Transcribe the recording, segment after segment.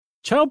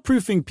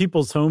Childproofing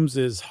people's homes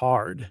is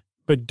hard,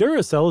 but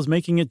Duracell is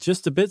making it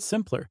just a bit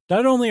simpler.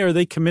 Not only are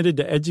they committed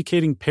to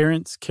educating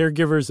parents,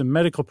 caregivers, and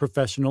medical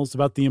professionals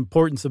about the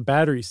importance of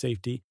battery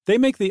safety, they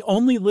make the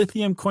only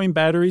lithium coin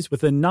batteries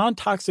with a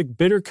non-toxic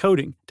bitter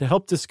coating to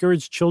help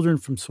discourage children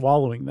from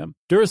swallowing them.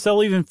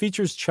 Duracell even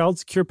features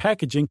child-secure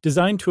packaging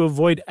designed to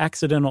avoid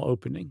accidental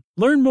opening.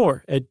 Learn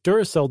more at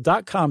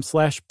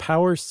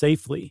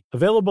Duracell.com/powersafely.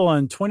 Available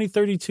on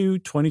 2032,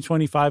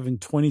 2025,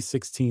 and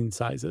 2016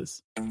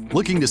 sizes.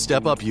 Looking to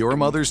step up your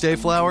Mother's Day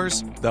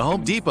flowers? The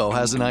Home Depot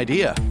has an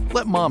idea.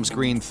 Let Mom's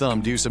green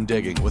thumb do some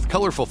digging with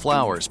colorful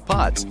flowers,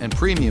 pots, and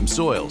premium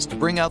soils to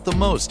bring out the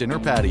most in her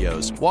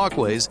patios,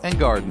 walkways, and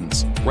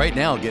gardens. Right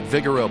now, get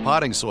Vigoro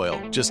potting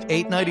soil, just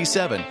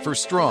 $8.97 for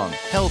strong,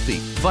 healthy,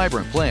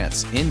 vibrant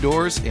plants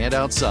indoors and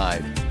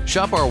outside.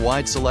 Shop our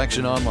wide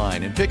selection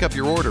online and pick up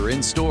your order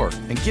in-store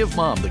and give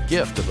Mom the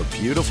gift of a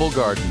beautiful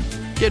garden.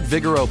 Get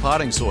Vigoro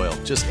potting soil,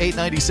 just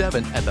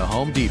 $8.97 at the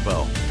Home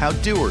Depot. How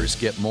doers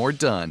get more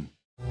done.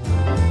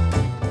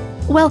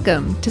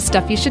 Welcome to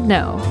Stuff You Should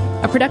Know,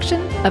 a production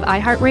of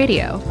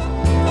iHeartRadio.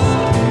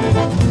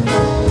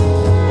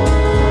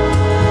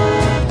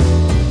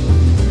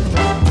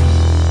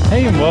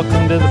 Hey, and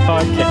welcome to the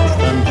podcast.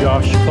 I'm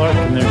Josh Clark,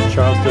 and there's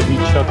Charles W.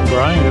 Chuck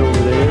Bryant over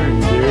there,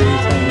 and Jerry's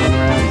hanging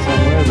around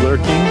somewhere,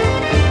 lurking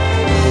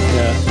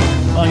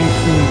like an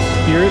unclean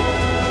spirit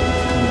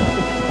in a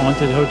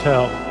haunted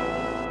hotel.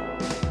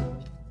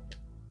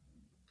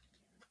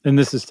 And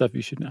this is Stuff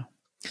You Should Know.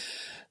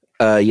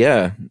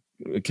 Yeah.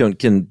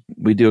 Can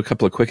we do a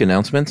couple of quick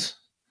announcements?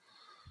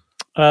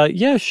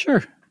 Yeah,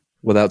 sure.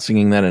 Without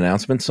singing that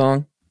announcement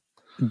song?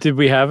 Did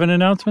we have an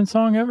announcement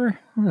song ever?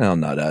 Well,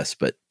 not us,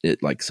 but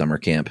it like summer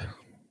camp.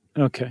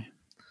 Okay.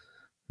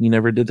 You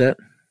never did that?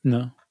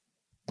 No.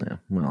 Yeah,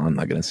 well, I'm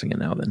not going to sing it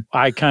now then.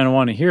 I kind of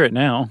want to hear it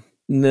now.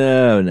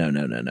 No.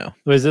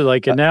 Was it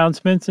like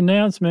announcements?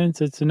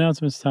 It's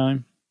announcements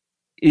time.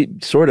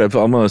 Sort of,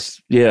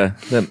 almost. Yeah,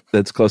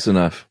 that's close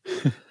enough.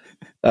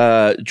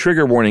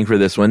 Trigger warning for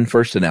this one.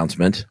 First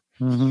announcement.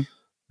 Mm-hmm.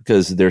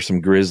 Because there's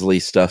some grisly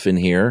stuff in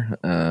here.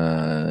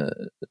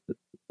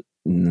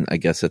 I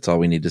guess that's all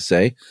we need to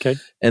say. Okay.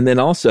 And then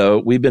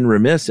also, we've been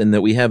remiss in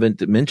that we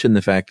haven't mentioned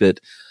the fact that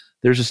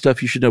there's a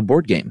Stuff You Should Know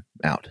board game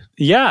out.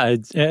 Yeah,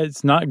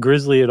 it's not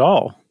grisly at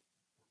all.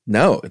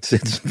 No,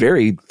 it's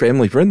very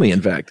family friendly,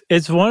 in fact.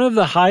 It's one of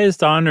the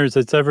highest honors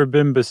that's ever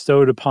been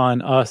bestowed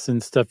upon us in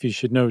Stuff You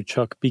Should Know,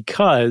 Chuck,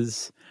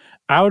 because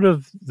out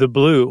of the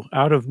blue,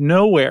 out of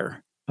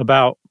nowhere,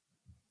 about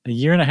a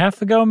year and a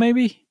half ago,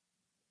 maybe?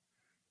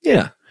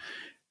 Yeah.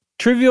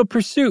 Trivial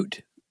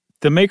Pursuit.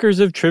 The makers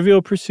of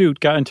Trivial Pursuit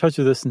got in touch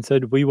with us and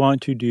said, we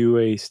want to do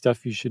a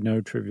Stuff You Should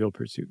Know Trivial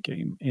Pursuit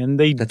game. And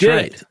they That's did.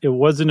 Right. It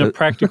wasn't a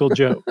practical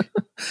joke.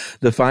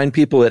 The fine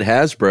people at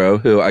Hasbro,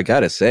 who I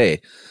got to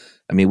say,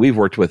 I mean, we've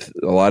worked with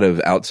a lot of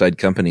outside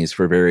companies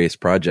for various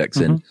projects.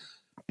 Mm-hmm. And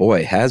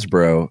boy,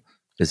 Hasbro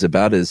is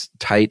about as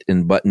tight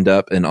and buttoned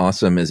up and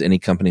awesome as any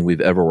company we've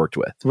ever worked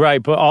with.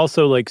 Right, but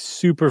also like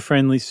super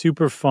friendly,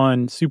 super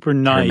fun, super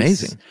nice. They're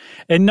amazing.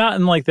 And not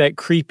in like that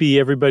creepy,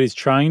 everybody's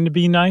trying to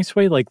be nice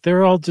way. Like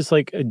they're all just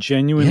like a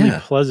genuinely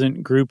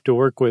pleasant group to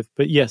work with.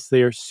 But yes,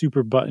 they are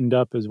super buttoned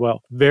up as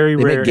well. Very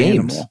they rare make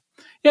games. animal.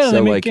 Yeah, so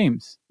they make like,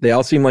 games. They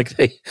all seem like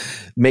they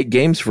make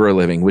games for a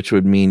living, which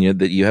would mean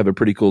that you have a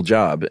pretty cool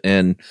job.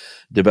 And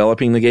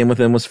developing the game with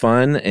them was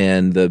fun.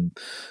 And the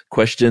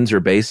questions are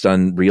based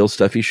on real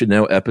Stuff You Should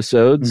Know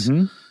episodes.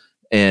 Mm-hmm.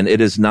 And it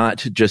is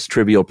not just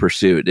Trivial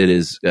Pursuit. It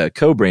is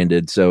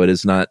co-branded. So it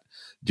is not,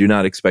 do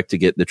not expect to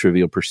get the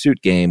Trivial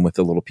Pursuit game with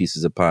the little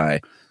pieces of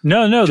pie.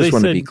 No. Just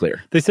want to be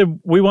clear. They said,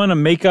 we want to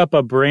make up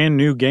a brand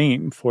new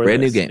game for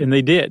brand this. New game. And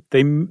they did.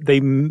 They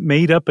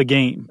made up a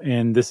game.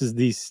 And this is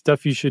the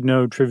Stuff You Should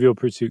Know Trivial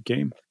Pursuit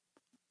game.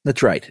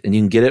 That's right. And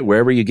you can get it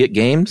wherever you get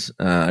games.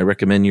 I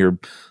recommend your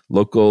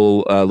local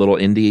little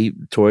indie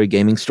toy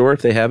gaming store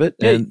if they have it.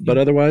 Yeah, but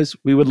otherwise,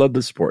 we would love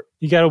the support.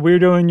 You got a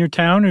weirdo in your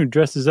town who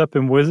dresses up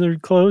in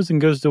wizard clothes and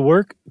goes to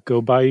work,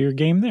 go buy your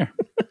game there.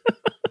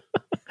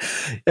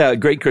 Yeah,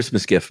 great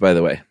Christmas gift, by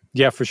the way.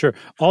 Yeah, for sure.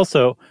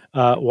 Also,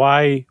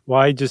 why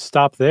just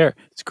stop there?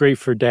 It's great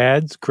for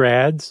dads,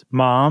 grads,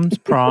 moms,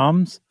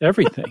 proms,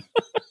 everything.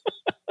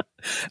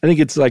 I think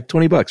it's like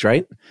 $20,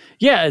 right?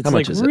 Yeah, it's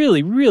like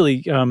really,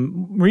 really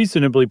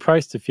reasonably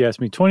priced if you ask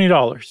me.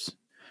 $20.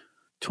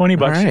 $20.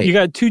 Right. You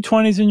got 2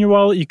 20s in your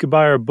wallet, you could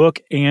buy our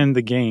book and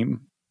the game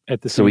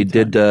at the same time. So we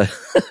did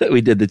we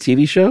did the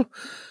TV show.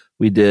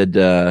 We did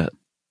a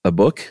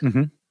book.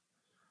 Mm-hmm.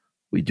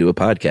 We do a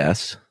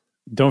podcast.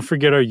 Don't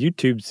forget our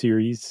YouTube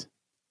series.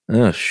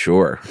 Oh,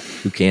 sure.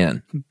 Who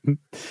can?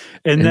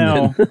 and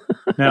now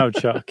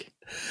Chuck.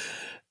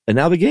 And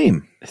now the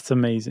game. It's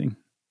amazing.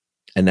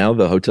 And now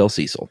the Hotel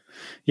Cecil.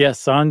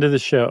 Yes, on to the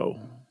show.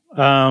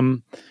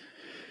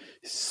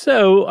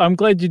 So I'm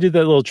glad you did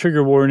that little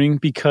trigger warning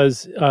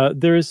because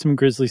there is some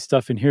grisly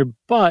stuff in here,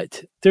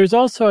 but there's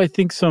also, I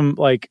think, some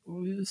like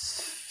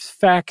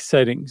fact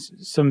settings,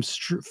 some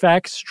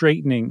fact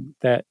straightening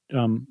that,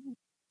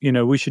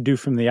 we should do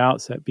from the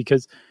outset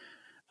because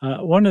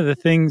one of the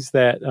things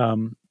that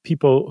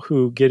people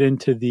who get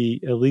into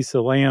the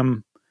Elisa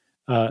Lam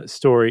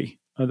story,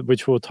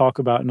 which we'll talk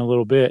about in a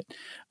little bit,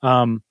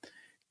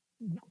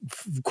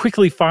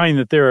 quickly find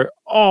that there are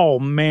all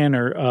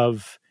manner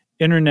of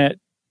internet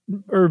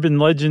urban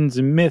legends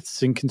and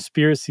myths and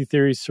conspiracy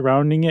theories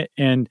surrounding it,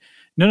 and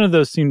none of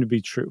those seem to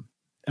be true.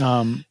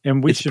 And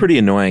it's pretty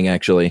annoying,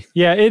 actually.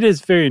 Yeah, it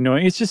is very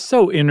annoying. It's just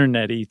so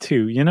internet-y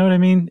too. You know what I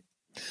mean?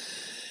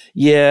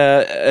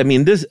 Yeah, I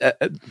mean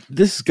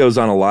this goes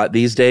on a lot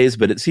these days,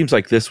 but it seems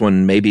like this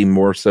one maybe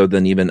more so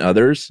than even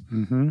others,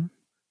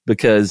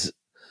 because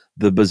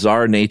the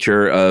bizarre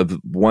nature of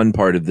one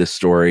part of this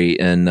story,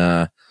 and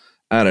I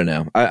don't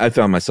know, I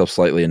found myself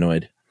slightly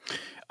annoyed.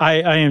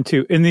 I am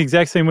too, in the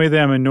exact same way that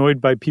I'm annoyed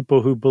by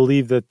people who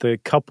believe that the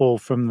couple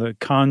from The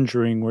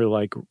Conjuring were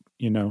like,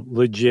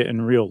 legit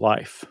in real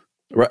life.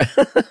 Right.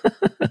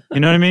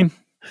 You know what I mean?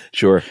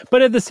 Sure.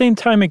 But at the same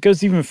time, it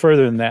goes even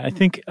further than that. I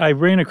think I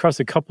ran across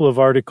a couple of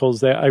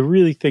articles that I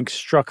really think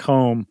struck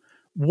home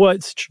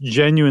what's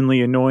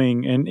genuinely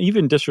annoying and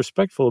even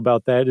disrespectful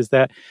about that is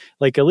that,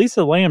 like,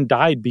 Elisa Lam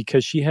died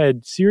because she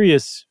had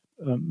serious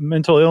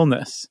mental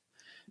illness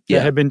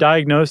that had been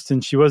diagnosed,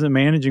 and she wasn't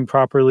managing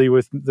properly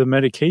with the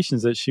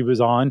medications that she was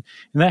on.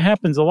 And that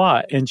happens a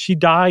lot. And she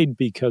died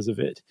because of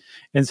it.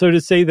 And so to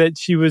say that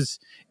she was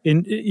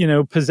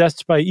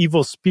possessed by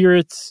evil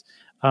spirits,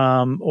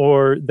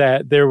 or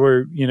that there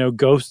were,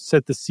 ghosts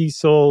at the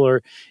Cecil,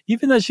 or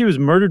even that she was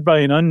murdered by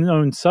an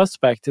unknown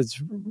suspect, it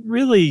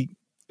really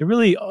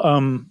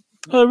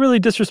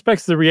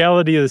disrespects the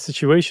reality of the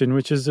situation,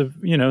 which is,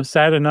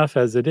 sad enough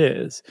as it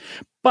is.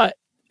 But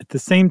at the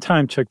same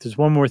time, Chuck, there's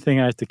one more thing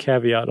I have to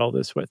caveat all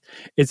this with.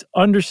 It's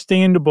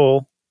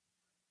understandable,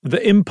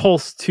 the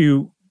impulse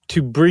to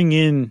bring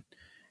in,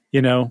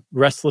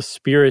 restless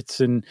spirits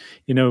and,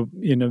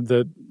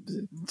 the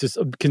just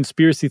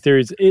conspiracy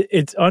theories.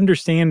 It's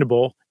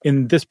understandable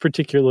in this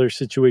particular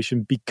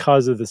situation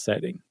because of the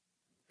setting.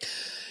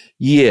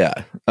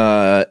 Yeah.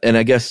 And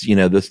I guess,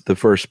 the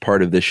first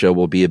part of this show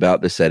will be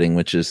about the setting,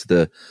 which is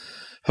the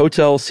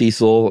Hotel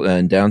Cecil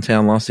in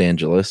downtown Los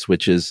Angeles,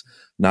 which is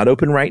not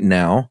open right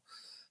now.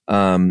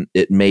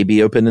 It may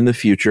be open in the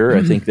future.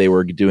 I think they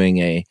were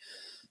doing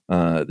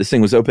this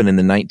thing was open in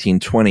the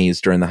 1920s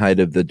during the height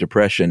of the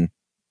Depression.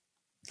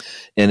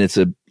 And it's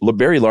a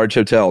very large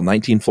hotel,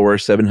 19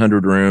 floors,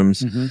 700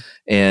 rooms.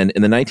 And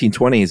in the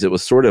 1920s, it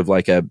was sort of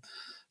like a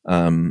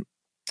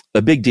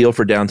big deal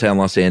for downtown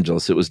Los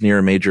Angeles. It was near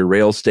a major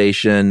rail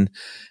station,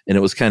 and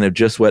it was kind of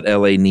just what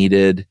LA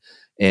needed.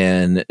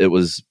 And it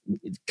was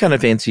kind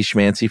of fancy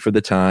schmancy for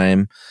the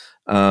time.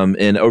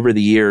 And over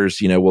the years,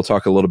 we'll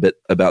talk a little bit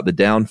about the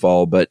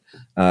downfall, but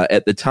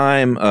at the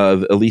time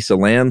of Elisa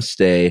Lam's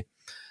stay,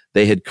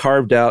 they had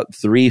carved out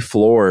 3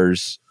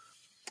 floors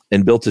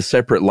and built a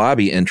separate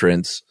lobby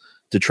entrance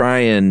to try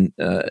and,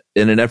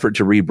 in an effort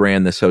to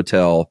rebrand this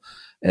hotel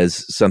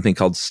as something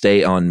called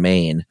Stay on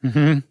Main.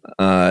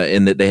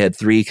 And that they had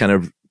 3 kind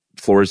of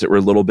floors that were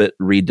a little bit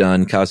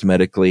redone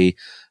cosmetically,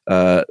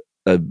 a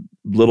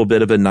little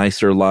bit of a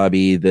nicer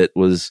lobby that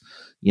was,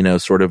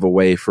 sort of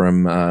away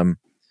from,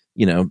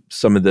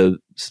 some of the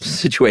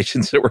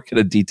situations that we're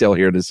going to detail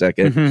here in a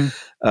second.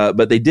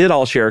 But they did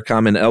all share a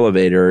common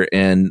elevator,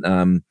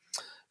 and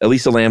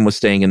Elisa Lam was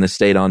staying in the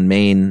Stay on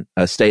Main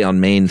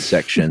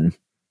section.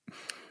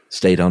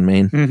 Stayed on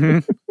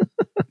Main.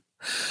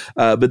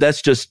 But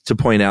that's just to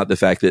point out the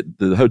fact that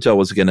the hotel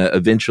was going to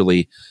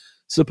eventually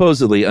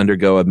supposedly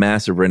undergo a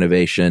massive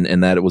renovation,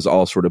 and that it was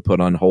all sort of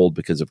put on hold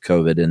because of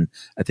COVID. And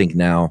I think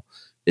now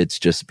it's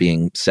just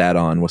being sat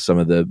on with some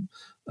of the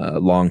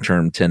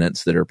long-term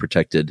tenants that are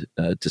protected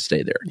to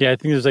stay there. Yeah, I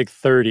think there's like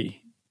 30.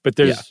 But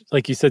there's,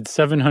 like you said,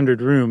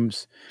 700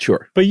 rooms.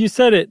 Sure. But you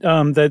said it,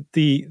 that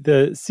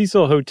the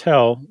Cecil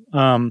Hotel,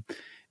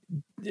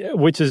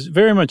 which is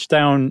very much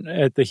down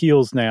at the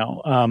heels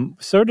now,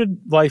 started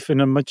life in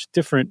a much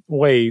different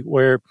way,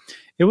 where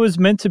it was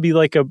meant to be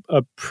like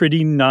a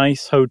pretty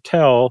nice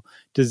hotel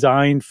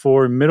designed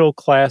for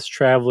middle-class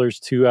travelers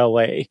to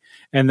LA.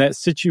 And that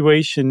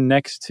situation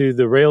next to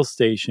the rail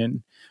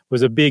station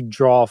was a big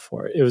draw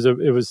for it. It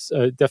was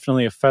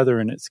definitely a feather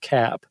in its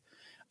cap.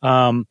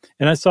 And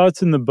I saw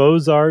it's in the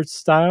Beaux-Arts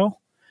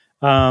style.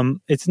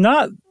 It's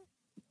not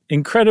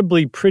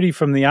incredibly pretty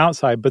from the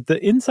outside, but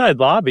the inside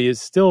lobby is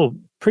still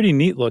pretty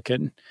neat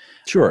looking.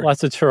 Sure.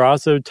 Lots of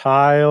terrazzo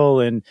tile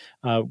and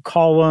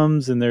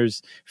columns, and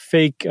there's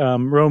fake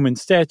Roman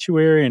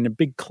statuary and a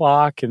big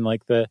clock, and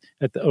like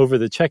over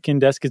the check-in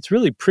desk. It's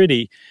really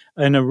pretty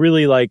and a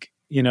really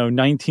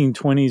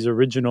 1920s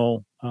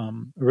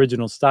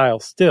original style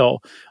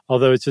still,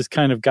 although it's just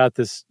kind of got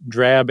this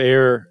drab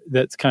air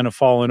that's kind of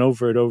fallen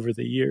over it over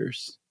the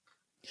years.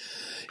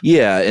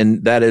 Yeah,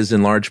 and that is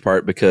in large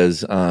part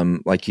because,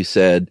 like you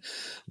said,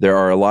 there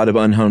are a lot of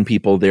unhomed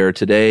people there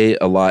today,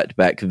 a lot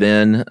back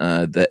then.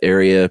 The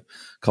area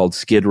called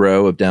Skid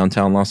Row of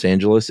downtown Los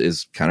Angeles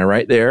is kind of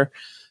right there.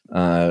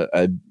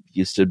 I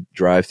used to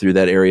drive through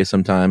that area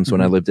sometimes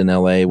when I lived in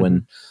LA,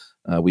 when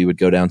we would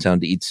go downtown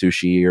to eat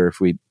sushi, or if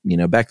we,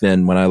 back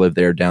then when I lived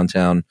there,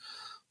 downtown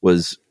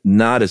was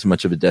not as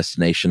much of a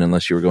destination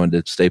unless you were going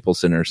to Staples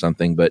Center or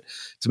something, but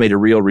it's made a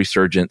real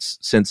resurgence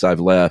since I've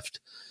left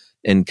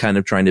and kind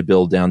of trying to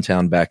build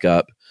downtown back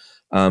up.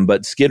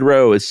 But Skid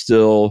Row is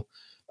still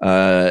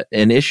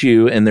an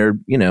issue, and there,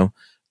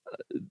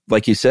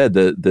 like you said,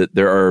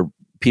 there are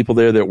people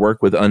there that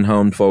work with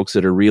unhomed folks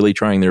that are really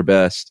trying their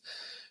best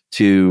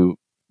to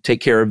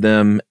take care of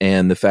them,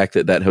 and the fact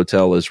that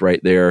hotel is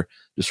right there,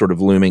 just sort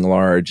of looming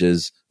large,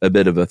 is a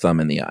bit of a thumb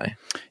in the eye.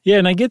 Yeah,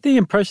 and I get the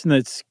impression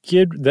that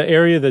the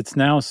area that's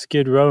now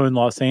Skid Row in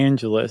Los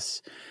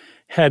Angeles,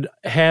 had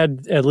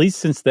at least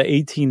since the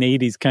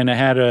 1880s kind of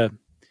had an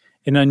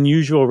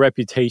unusual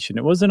reputation.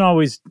 It wasn't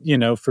always,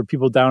 for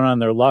people down on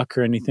their luck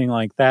or anything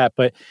like that,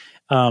 but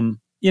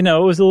it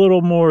was a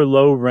little more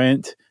low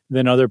rent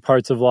than other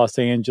parts of Los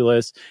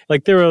Angeles.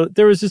 Like there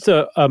was just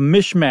a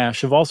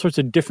mishmash of all sorts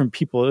of different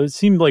people. It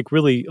seemed like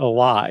really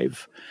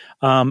alive.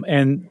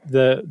 And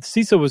the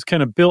Cecil was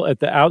kind of built at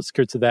the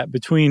outskirts of that,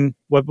 between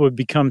what would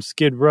become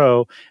Skid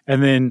Row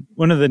and then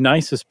one of the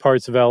nicest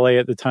parts of LA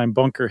at the time,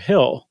 Bunker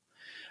Hill.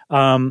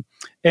 And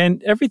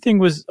everything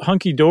was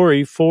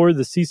hunky-dory for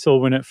the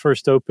Cecil when it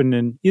first opened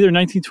in either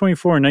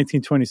 1924 or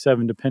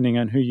 1927, depending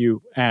on who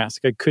you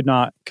ask. I could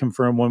not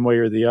confirm one way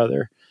or the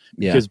other,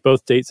 because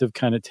both dates have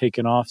kind of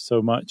taken off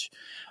so much.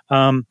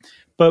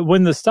 But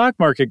when the stock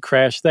market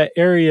crashed, that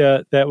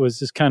area that was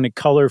just kind of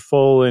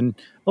colorful and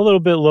a little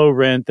bit low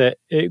rent, that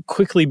it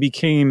quickly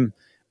became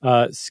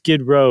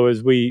Skid Row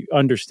as we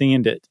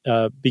understand it,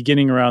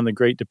 beginning around the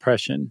Great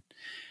Depression.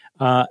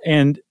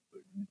 And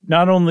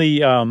not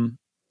only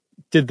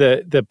did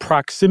the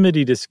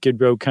proximity to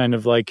Skid Row kind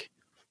of like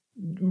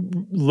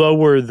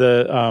lower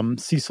the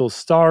Cecil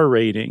star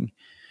rating,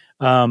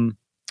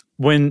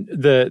 when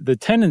the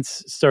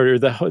tenants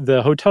started,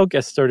 the hotel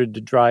guests started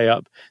to dry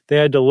up, they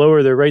had to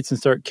lower their rates and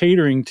start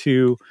catering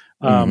to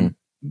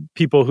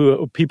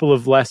people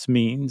of less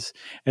means.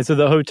 And so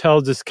the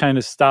hotel just kind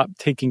of stopped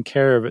taking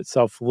care of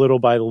itself little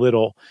by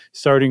little,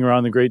 starting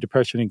around the Great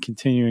Depression and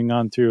continuing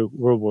on through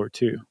World War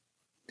II.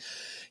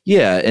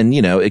 Yeah, and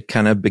it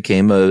kind of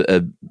became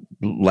a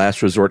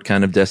last resort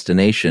kind of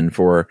destination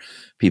for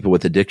people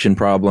with addiction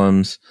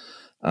problems,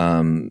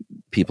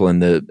 people in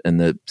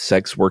the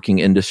sex working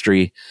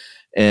industry.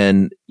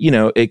 And,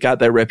 it got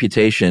that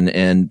reputation,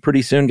 and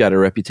pretty soon got a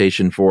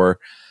reputation for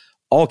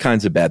all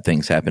kinds of bad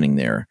things happening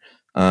there.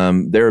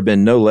 There have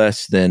been no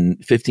less than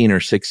 15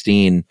 or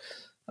 16,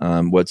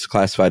 what's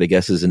classified, I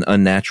guess, as an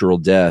unnatural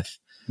death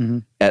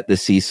at the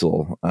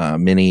Cecil.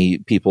 Many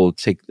people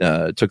took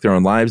their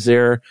own lives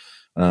there.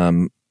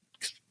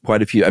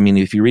 Quite a few. I mean,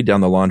 if you read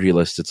down the laundry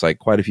list, it's like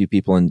quite a few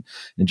people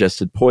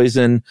ingested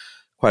poison.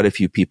 Quite a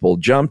few people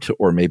jumped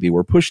or maybe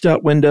were pushed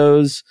out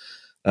windows.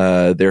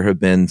 There have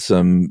been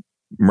some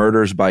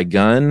murders by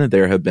gun.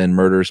 There have been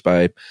murders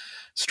by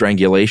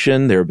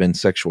strangulation. There have been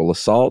sexual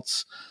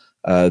assaults.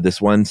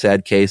 This one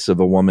sad case of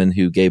a woman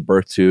who gave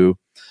birth to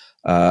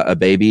a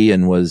baby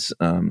and was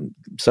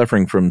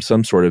suffering from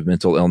some sort of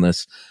mental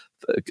illness,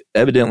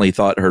 evidently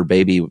thought her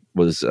baby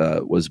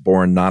was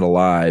born not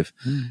alive,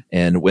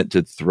 and went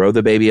to throw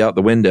the baby out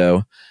the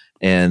window,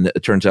 and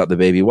it turns out the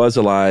baby was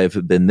alive,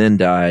 then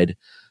died.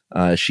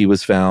 She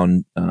was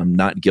found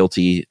not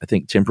guilty. I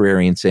think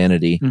temporary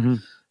insanity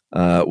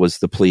was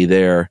the plea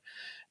there.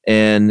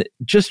 And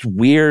just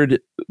weird,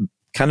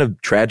 kind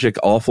of tragic,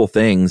 awful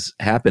things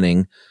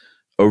happening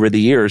over the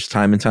years,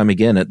 time and time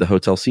again at the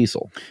Hotel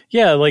Cecil.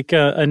 Yeah, like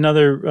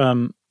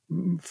another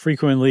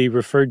frequently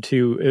referred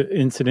to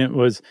incident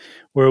was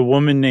where a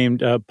woman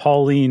named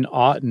Pauline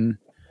Otten,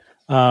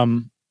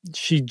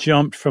 she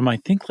jumped from, I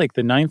think, like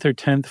the 9th or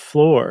 10th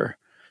floor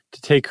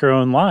to take her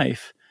own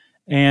life,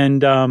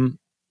 and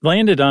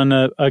landed on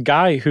a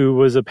guy who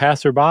was a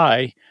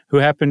passerby who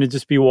happened to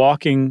just be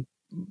walking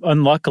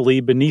unluckily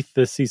beneath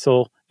the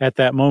Cecil at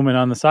that moment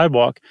on the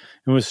sidewalk,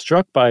 and was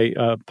struck by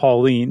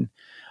Pauline,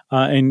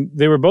 and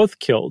they were both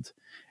killed.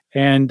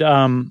 And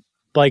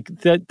like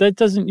that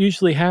doesn't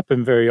usually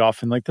happen very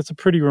often. Like, that's a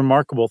pretty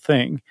remarkable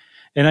thing.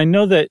 And I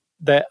know that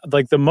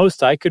like the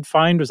most I could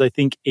find was, I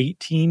think,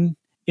 18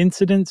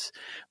 incidents,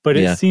 but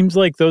it seems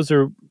like those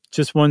are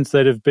just ones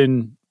that have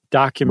been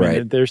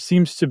documented. Right. There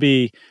seems to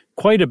be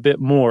quite a bit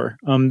more.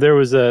 There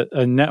was a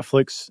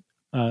Netflix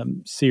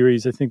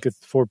series, I think a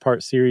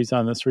 4-part series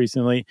on this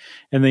recently,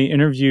 and they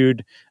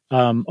interviewed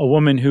a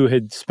woman who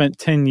had spent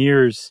 10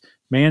 years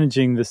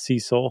managing the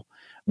Cecil.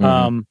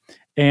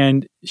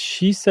 And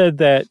she said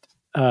that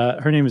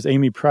her name is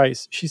Amy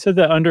Price. She said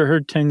that under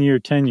her 10-year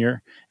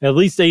tenure, at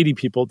least 80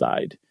 people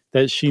died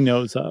that she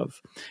knows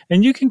of.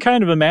 And you can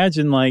kind of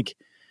imagine, like,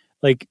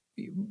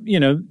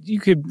 you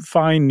could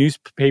find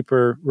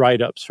newspaper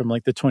write-ups from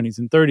like the 20s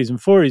and 30s and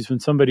 40s when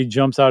somebody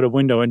jumps out a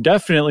window, and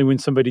definitely when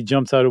somebody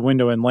jumps out a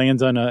window and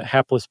lands on a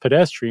hapless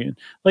pedestrian.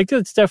 Like,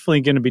 that's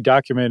definitely going to be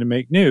documented and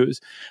make news.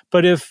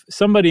 But if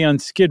somebody on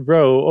Skid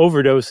Row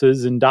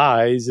overdoses and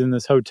dies in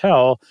this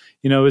hotel,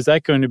 is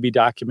that going to be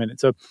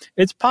documented? So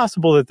it's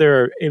possible that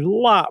there are a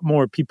lot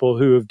more people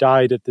who have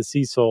died at the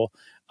Cecil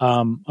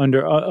from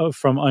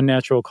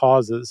unnatural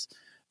causes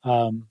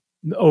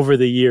over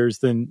the years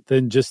than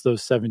just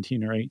those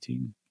 17 or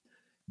 18.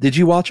 Did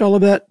you watch all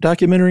of that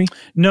documentary?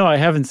 No, I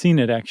haven't seen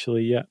it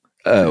actually yet.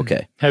 Oh,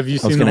 okay. Have you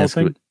seen the whole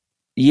thing?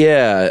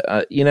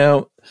 Yeah.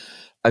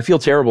 I feel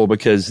terrible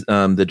because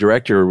the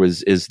director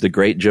is the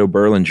great Joe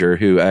Berlinger,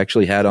 who I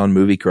actually had on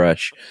Movie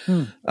Crush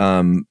in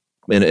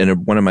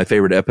one of my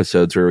favorite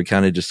episodes where we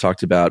kind of just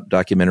talked about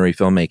documentary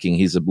filmmaking.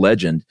 He's a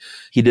legend.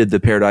 He did the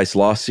Paradise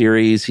Lost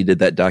series. He did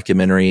that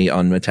documentary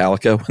on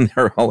Metallica when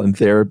they were all in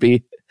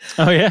therapy.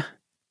 Oh, yeah?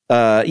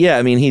 Yeah,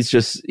 I mean, he's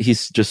just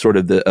sort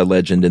of a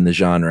legend in the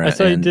genre. I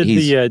saw he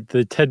did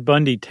the Ted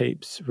Bundy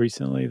tapes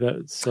recently.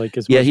 That's like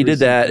his he did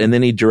that, and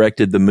then he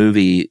directed the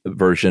movie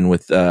version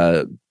with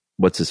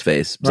what's his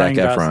face, Ryan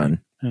Zac Gosling.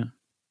 Efron.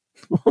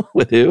 Yeah.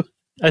 With who?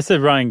 I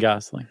said Ryan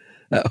Gosling.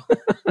 Oh,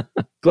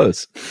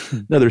 close.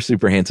 Another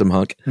super handsome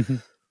hunk.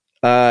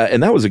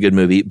 And that was a good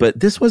movie, but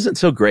this wasn't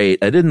so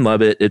great. I didn't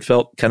love it. It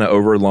felt kind of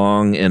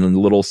overlong and a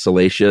little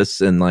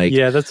salacious and like...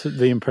 Yeah, that's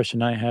the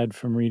impression I had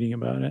from reading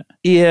about it.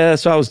 Yeah,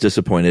 so I was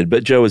disappointed,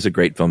 but Joe is a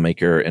great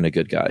filmmaker and a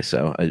good guy,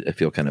 so I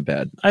feel kind of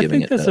bad I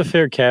think that's a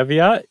fair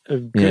caveat.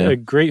 A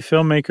great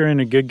filmmaker and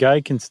a good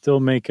guy can still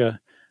make a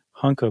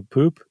hunk of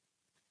poop.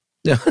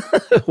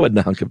 It wasn't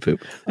a hunk of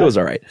poop. It was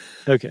all right.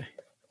 Okay.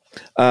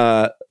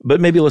 But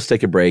maybe let's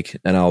take a break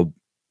and I'll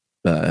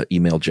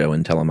email Joe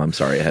and tell him I'm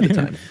sorry ahead of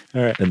time.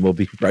 All right. And we'll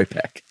be right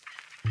back.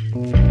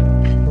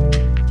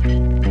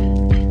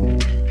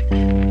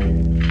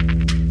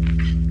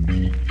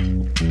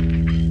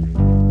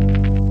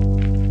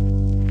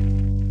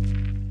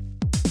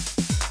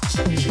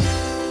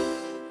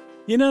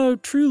 You know,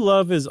 true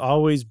love is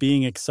always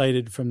being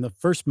excited from the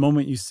first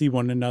moment you see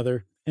one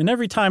another, and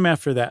every time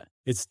after that.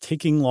 It's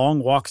taking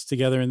long walks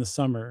together in the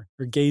summer,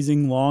 or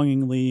gazing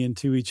longingly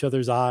into each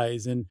other's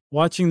eyes and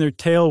watching their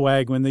tail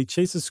wag when they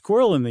chase a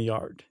squirrel in the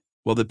yard.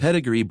 Well, the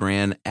Pedigree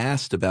brand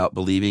asked about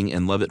believing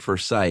in love at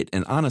first sight,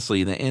 and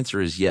honestly, the answer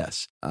is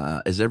yes.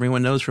 As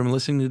everyone knows from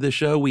listening to this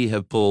show, we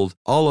have pulled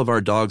all of our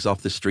dogs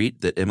off the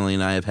street that Emily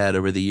and I have had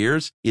over the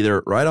years,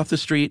 either right off the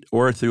street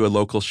or through a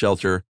local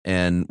shelter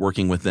and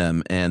working with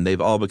them, and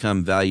they've all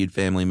become valued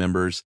family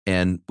members,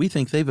 and we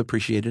think they've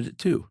appreciated it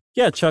too.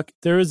 Yeah, Chuck,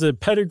 there is a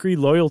Pedigree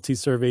loyalty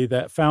survey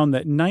that found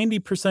that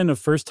 90% of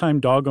first-time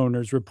dog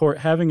owners report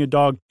having a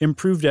dog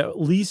improved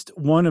at least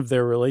one of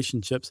their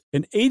relationships,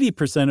 and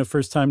 80% of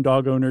first-time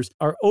dog owners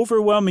are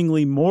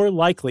overwhelmingly more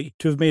likely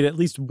to have made at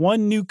least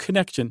one new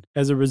connection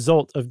as a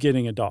result of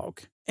getting a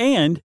dog.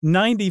 And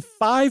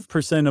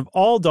 95% of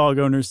all dog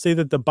owners say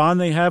that the bond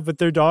they have with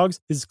their dogs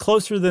is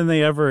closer than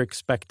they ever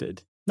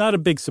expected. Not a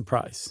big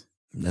surprise.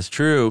 That's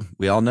true.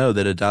 We all know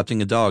that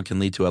adopting a dog can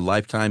lead to a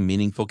lifetime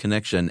meaningful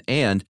connection,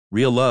 and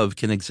real love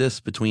can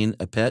exist between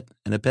a pet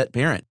and a pet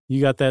parent.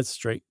 You got that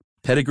straight.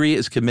 Pedigree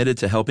is committed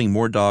to helping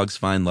more dogs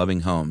find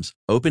loving homes.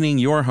 Opening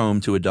your home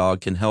to a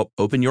dog can help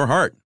open your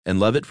heart. And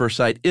Love at First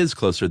Sight is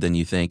closer than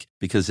you think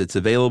because it's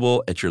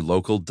available at your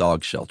local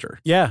dog shelter.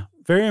 Yeah,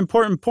 very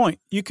important point.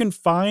 You can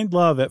find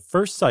love at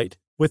first sight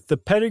with the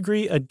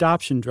Pedigree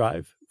Adoption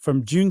Drive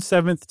from June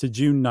 7th to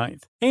June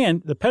 9th.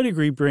 And the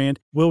Pedigree brand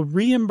will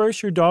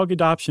reimburse your dog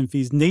adoption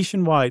fees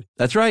nationwide.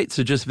 That's right.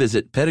 So just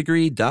visit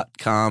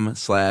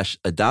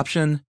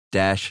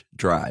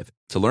pedigree.com/adoption-drive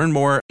to learn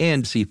more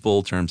and see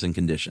full terms and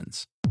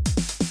conditions.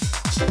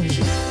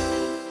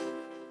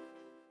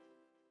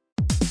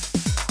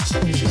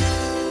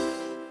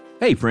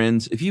 Hey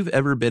friends, if you've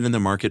ever been in the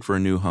market for a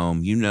new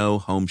home, you know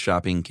home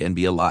shopping can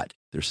be a lot.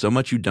 There's so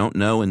much you don't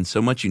know and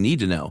so much you need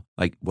to know.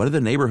 Like, what are the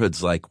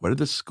neighborhoods like? What are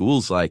the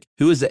schools like?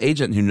 Who is the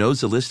agent who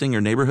knows the listing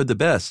or neighborhood the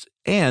best?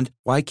 And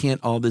why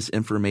can't all this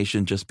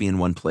information just be in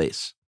one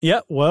place? Yeah,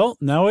 well,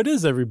 now it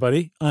is,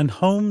 everybody, on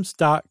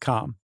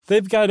Homes.com.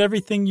 They've got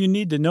everything you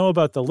need to know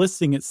about the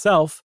listing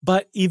itself,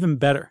 but even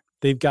better.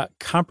 They've got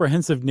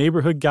comprehensive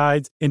neighborhood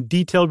guides and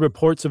detailed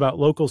reports about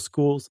local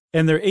schools,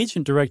 and their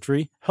agent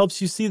directory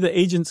helps you see the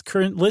agent's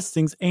current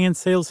listings and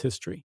sales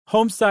history.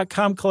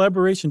 Homes.com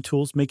collaboration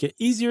tools make it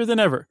easier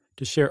than ever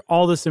to share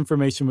all this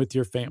information with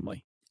your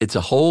family. It's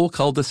a whole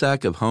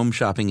cul-de-sac of home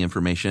shopping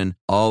information,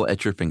 all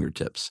at your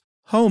fingertips.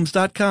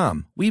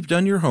 Homes.com. We've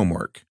done your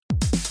homework.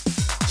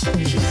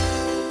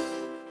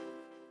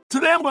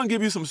 Today I'm going to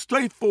give you some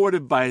straightforward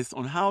advice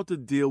on how to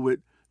deal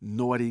with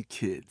naughty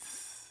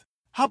kids.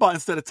 How about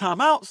instead of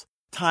timeouts,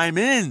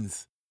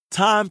 time-ins?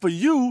 Time for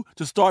you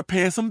to start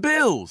paying some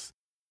bills.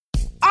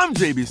 I'm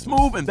JB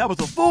Smoove, and that was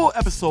a full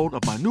episode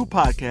of my new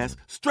podcast,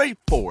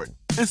 Straightforward,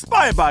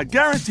 inspired by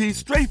guaranteed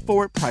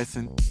straightforward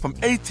pricing from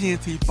AT&T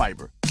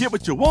Fiber. Get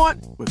what you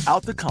want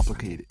without the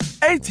complicated.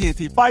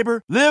 AT&T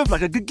Fiber, live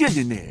like a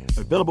gigillionaire.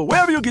 Available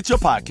wherever you get your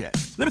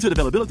podcast. Limited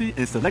availability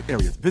in select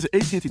areas. Visit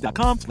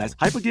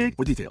AT&T.com/hypergig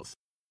for details.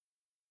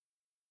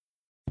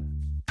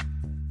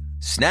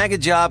 Snag a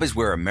Job is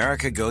where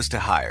America goes to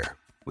hire,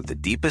 with the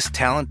deepest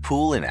talent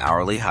pool in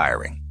hourly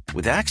hiring.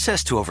 With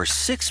access to over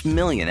 6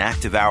 million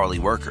active hourly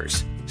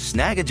workers,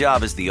 Snag a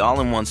Job is the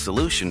all-in-one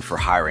solution for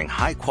hiring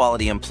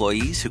high-quality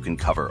employees who can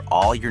cover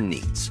all your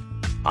needs.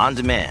 On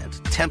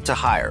demand, temp to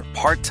hire,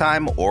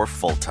 part-time or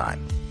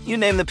full-time. You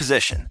name the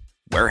position.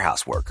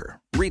 Warehouse worker,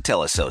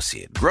 retail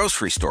associate,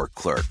 grocery store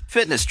clerk,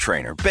 fitness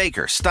trainer,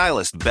 baker,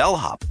 stylist,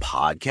 bellhop,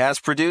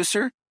 podcast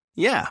producer?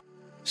 Yeah,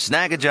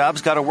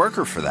 Snag-a-Job's got a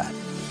worker for that.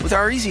 With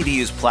our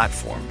easy-to-use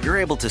platform, you're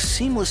able to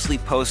seamlessly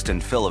post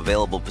and fill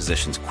available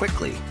positions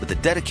quickly with a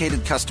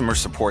dedicated customer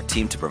support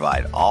team to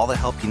provide all the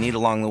help you need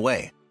along the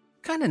way.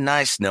 Kind of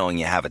nice knowing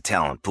you have a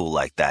talent pool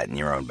like that in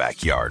your own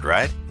backyard,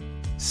 right?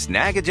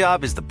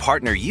 Snag-a-Job is the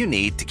partner you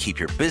need to keep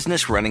your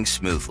business running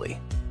smoothly.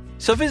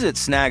 So visit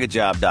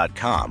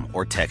snagajob.com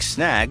or text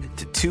snag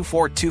to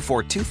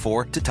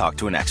 242424 to talk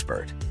to an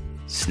expert.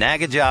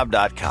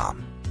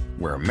 Snagajob.com,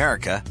 where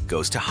America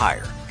goes to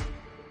hire.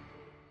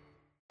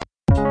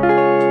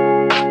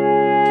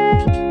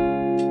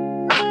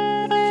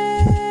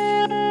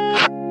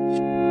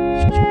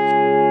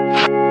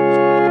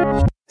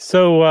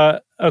 So,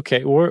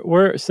 okay,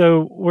 we're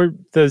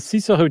the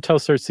Cecil Hotel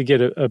starts to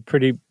get a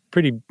pretty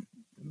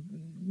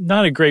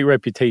not a great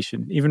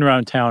reputation even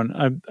around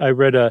town. I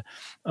read a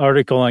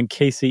article on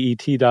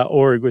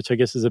kcet.org, which I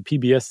guess is a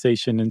PBS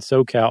station in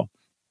SoCal,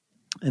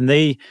 and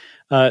they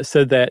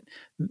said that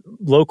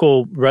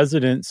local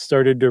residents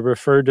started to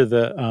refer to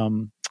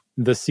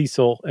the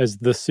Cecil as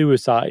the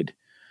Suicide.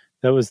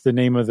 That was the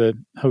name of the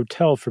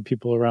hotel for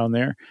people around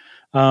there,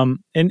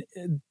 and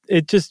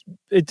it just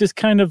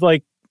kind of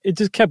like. It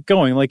just kept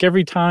going. Like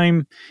every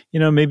time,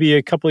 maybe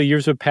a couple of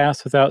years would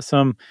pass without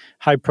some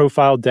high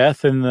profile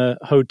death in the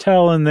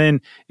hotel. And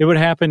then it would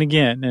happen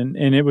again.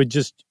 And it would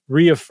just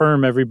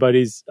reaffirm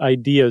everybody's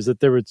ideas that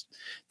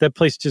that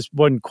place just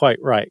wasn't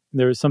quite right.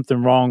 There was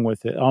something wrong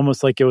with it.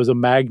 Almost like it was a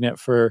magnet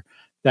for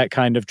that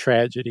kind of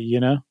tragedy,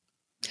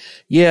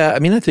 Yeah. I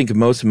mean, I think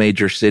most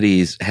major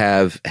cities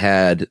have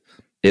had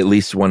at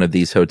least one of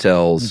these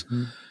hotels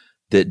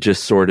that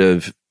just sort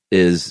of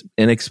is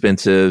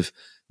inexpensive,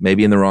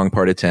 maybe in the wrong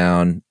part of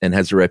town, and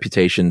has a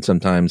reputation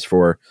sometimes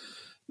for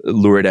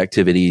lurid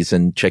activities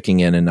and checking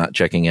in and not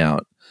checking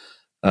out.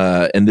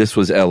 And this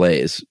was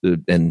LA's,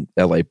 and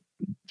LA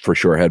for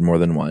sure had more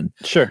than one.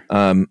 Sure.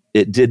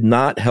 It did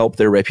not help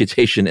their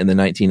reputation in the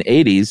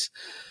 1980s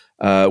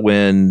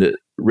when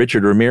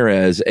Richard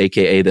Ramirez,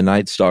 aka the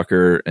Night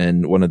Stalker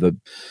and one of the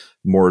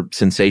more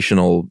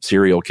sensational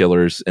serial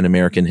killers in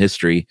American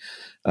history,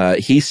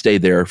 he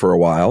stayed there for a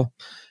while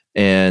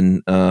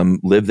and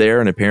lived there,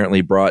 and apparently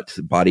brought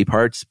body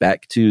parts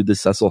back to the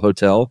Cecil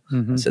Hotel.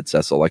 I said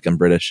Cecil like I'm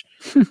British.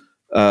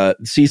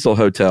 Cecil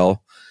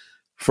Hotel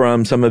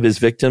from some of his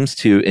victims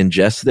to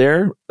ingest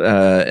there,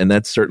 and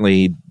that's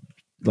certainly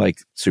like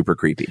super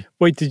creepy.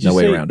 Wait, did you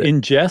say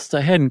ingest?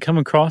 I hadn't come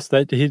across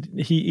that. Did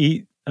he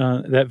eat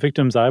that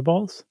victim's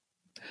eyeballs?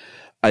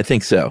 I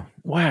think so.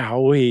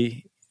 Wow,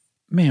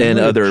 man,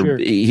 and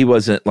he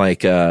wasn't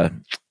like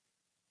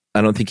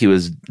I don't think he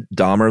was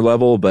Dahmer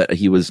level, but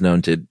he was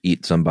known to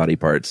eat some body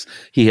parts.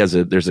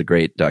 There's a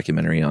great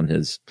documentary on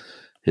his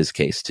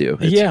case too.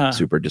 It's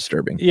super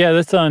disturbing. Yeah,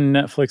 that's on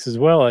Netflix as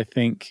well, I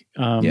think,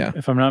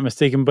 if I'm not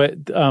mistaken. But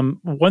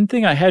one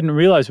thing I hadn't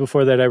realized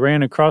before that I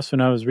ran across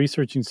when I was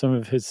researching some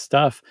of his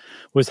stuff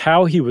was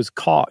how he was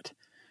caught.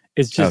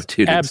 It's just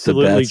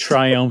absolutely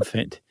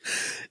triumphant.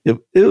 It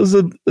was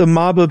a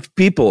mob of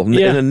people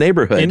in a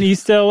neighborhood. In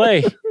East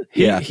LA.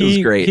 It was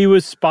great. He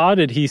was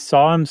spotted. He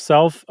saw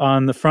himself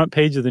on the front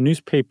page of the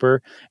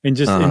newspaper and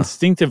just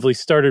instinctively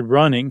started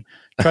running,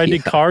 tried to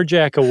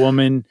carjack a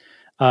woman,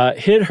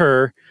 hit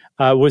her,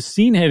 was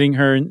seen hitting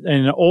her, and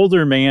an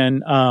older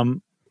man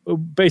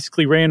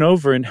basically ran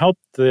over and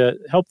helped the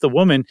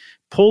woman,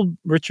 pulled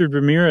Richard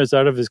Ramirez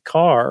out of his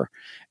car,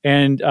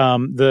 and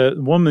the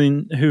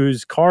woman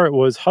whose car it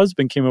was,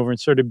 husband, came over and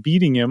started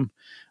beating him.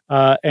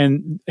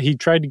 And he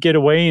tried to get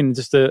away, and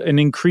just an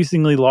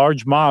increasingly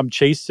large mob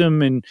chased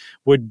him and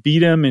would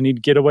beat him, and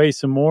he'd get away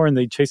some more, and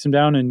they'd chase him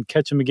down and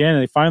catch him again.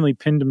 And they finally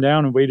pinned him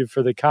down and waited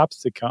for the cops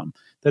to come.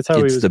 That's how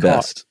he was caught.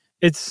 Best.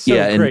 It's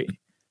so great.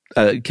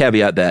 And,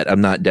 caveat that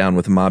I'm not down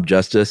with mob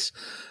justice,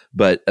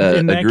 but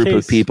a group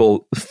of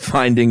people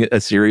finding a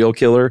serial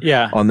killer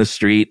on the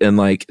street and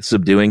like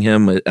subduing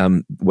him,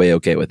 I'm way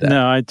okay with that.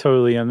 No, I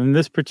totally am. In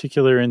this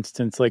particular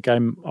instance, like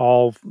I'm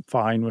all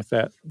fine with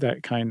that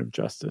kind of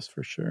justice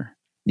for sure.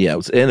 Yeah, it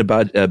was a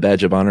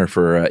badge of honor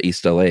for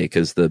East LA,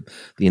 because the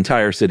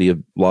entire city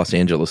of Los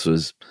Angeles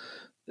was,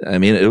 I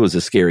mean, it was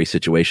a scary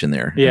situation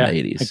there in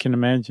the 80s. I can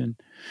imagine.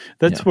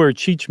 That's where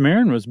Cheech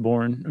Marin was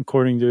born,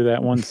 according to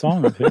that one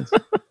song of his.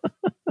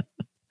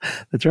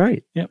 That's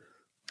right. Yep.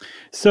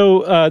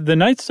 So the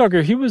Night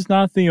Stalker, he was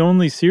not the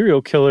only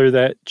serial killer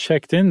that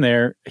checked in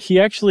there. He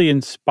actually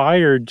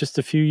inspired, just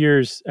a few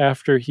years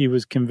after he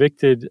was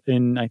convicted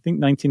in, I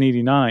think,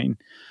 1989,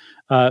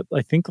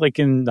 I think like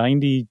in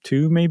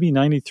 92, maybe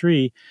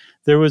 93,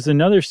 there was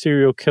another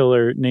serial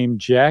killer named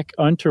Jack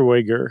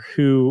Unterweger,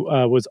 who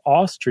was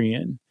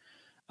Austrian,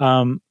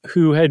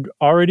 who had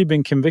already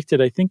been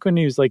convicted, I think when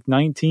he was like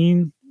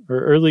 19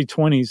 or early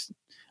 20s,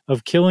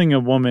 of killing a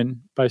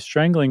woman by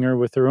strangling her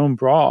with her own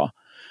bra.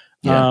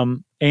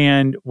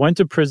 And went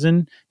to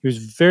prison. He was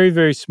very,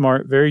 very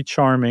smart, very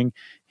charming.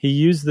 He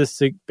used this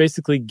to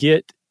basically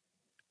get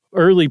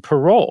early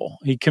parole.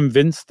 He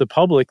convinced the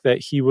public that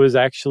he was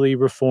actually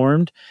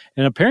reformed,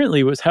 and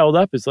apparently was held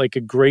up as like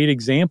a great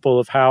example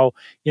of how,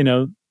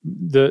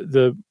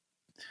 the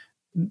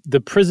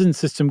prison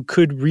system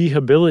could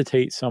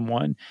rehabilitate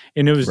someone.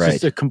 And it was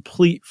just a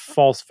complete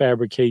false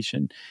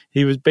fabrication.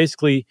 He was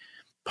basically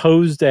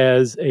posed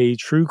as a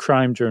true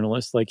crime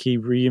journalist, like he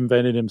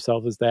reinvented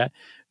himself as that.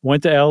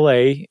 Went to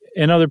LA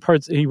and other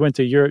parts. He went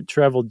to Europe,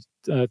 traveled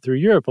through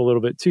Europe a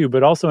little bit too,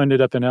 but also ended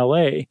up in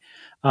LA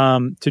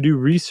to do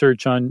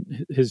research on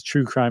his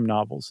true crime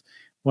novels.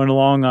 Went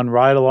along on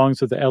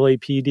ride-alongs with the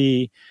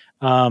LAPD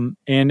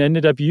and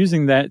ended up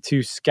using that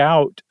to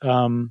scout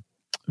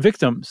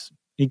victims.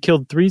 He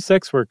killed 3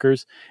 sex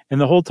workers, and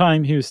the whole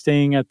time he was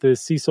staying at the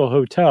Cecil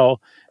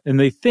Hotel, and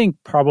they think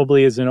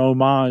probably as an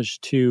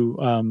homage to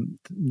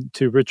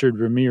Richard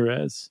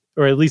Ramirez,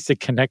 or at least a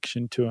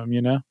connection to him,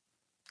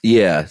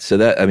 Yeah. So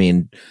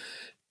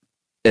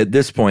at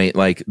this point,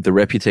 like the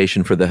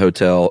reputation for the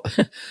hotel,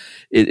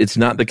 it's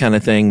not the kind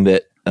of thing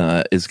that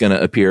is going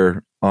to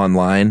appear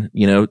online,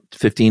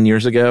 15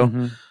 years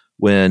ago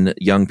when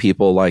young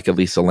people like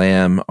Elisa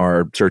Lam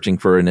are searching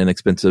for an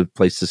inexpensive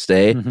place to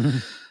stay.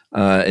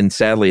 And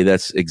sadly,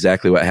 that's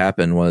exactly what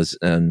happened. Was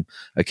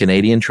a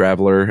Canadian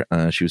traveler.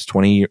 She was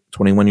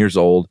 21 years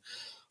old,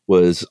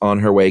 was on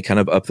her way kind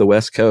of up the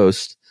West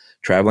Coast,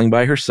 traveling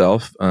by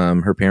herself.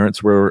 Her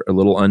parents were a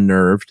little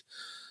unnerved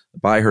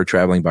by her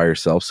traveling by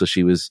herself. So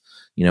she was,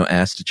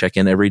 asked to check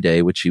in every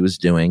day, which she was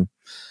doing.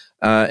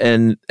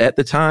 And at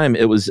the time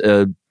it was,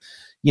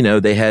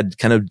 they had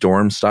kind of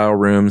dorm style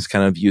rooms,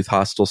 kind of youth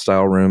hostel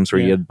style rooms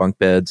where you had bunk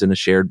beds and a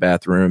shared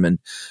bathroom. And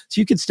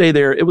so you could stay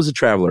there. It was a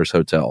traveler's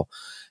hotel.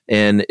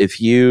 And if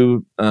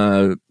you,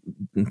 I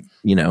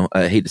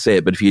hate to say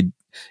it, but if you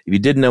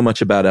didn't know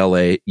much about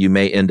LA, you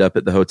may end up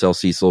at the Hotel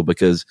Cecil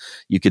because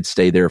you could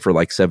stay there for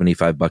like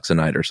 $75 a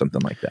night or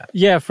something like that.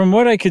 Yeah. From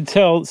what I could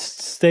tell,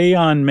 Stay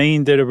on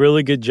Main did a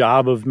really good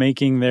job of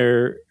making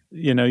their,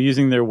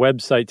 using their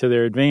website to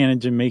their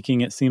advantage and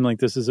making it seem like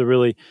this is a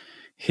really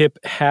hip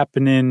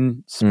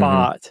happening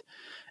spot.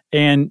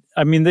 And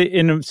I mean,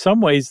 in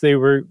some ways they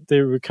were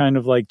kind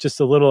of like just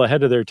a little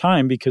ahead of their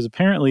time, because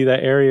apparently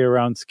that area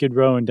around Skid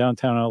Row in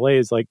downtown LA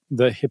is like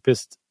the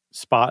hippest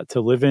spot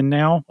to live in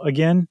now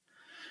again.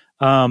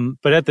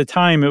 But at the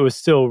time it was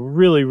still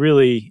really,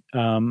 really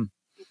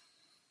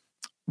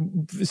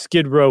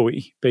Skid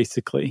Row-y,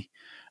 basically.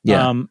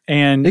 Yeah.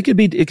 And it could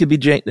be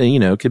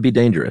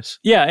dangerous.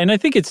 Yeah. And I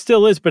think it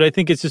still is, but I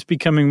think it's just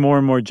becoming more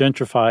and more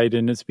gentrified,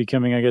 and it's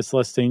becoming, I guess,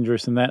 less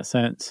dangerous in that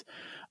sense.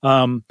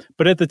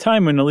 But at the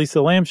time when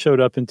Elisa Lam showed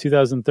up in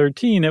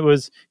 2013, it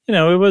was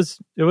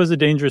a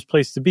dangerous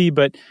place to be.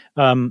 But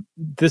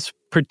this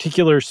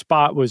particular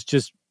spot was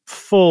just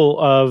full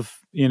of,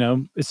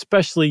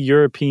 especially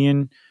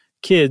European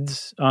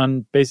kids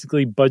on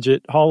basically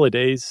budget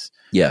holidays,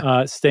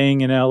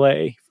 staying in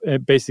LA,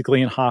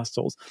 basically in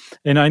hostels.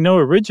 And I know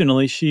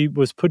originally she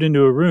was put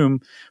into a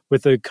room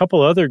with a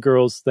couple other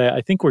girls that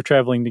I think were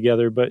traveling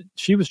together, but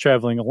she was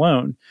traveling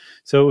alone.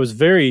 So it was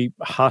very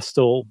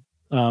hostile,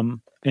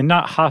 and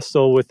not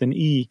hostile with an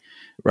E.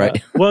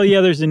 Right. Well,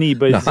 yeah, there's an E,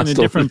 but it's in a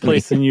different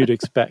place than you'd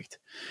expect.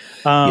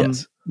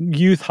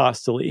 Youth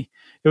hostily.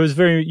 It was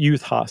very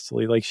youth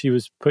hostily. Like she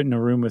was put in a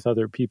room with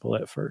other people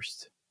at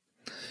first.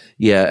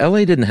 Yeah,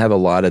 LA didn't have a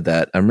lot of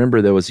that. I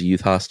remember there was a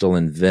youth hostel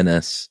in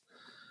Venice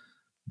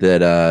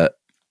that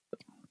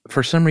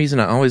for some reason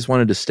I always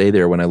wanted to stay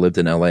there when I lived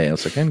in LA. I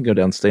was like, I can go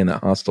down and stay in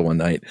that hostel one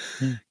night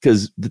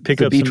because the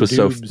beach was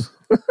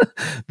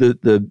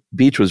the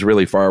beach was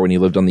really far when you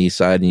lived on the east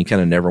side, and you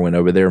kind of never went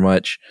over there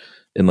much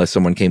unless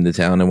someone came to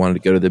town and wanted to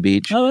go to the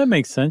beach. Oh, that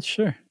makes sense.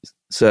 Sure.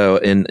 So,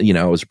 and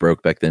I was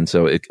broke back then,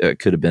 so it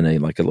could have been a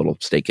little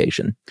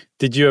staycation.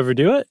 Did you ever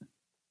do it?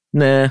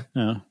 Nah.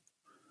 No.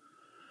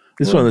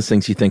 This is one of those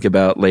things you think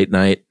about late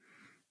night,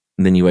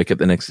 and then you wake up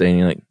the next day and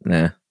you're like,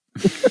 nah.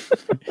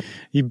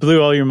 You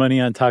blew all your money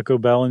on Taco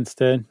Bell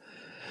instead?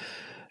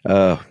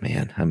 Oh,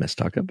 man, I miss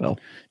Taco Bell.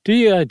 Do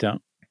you? I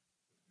don't.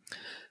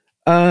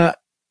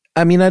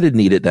 I mean, I didn't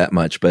eat it that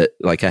much, but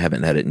I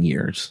haven't had it in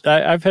years.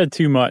 I've had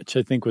too much,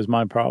 I think, was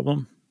my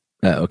problem.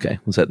 Oh, okay.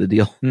 Was that the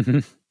deal? Mm-hmm.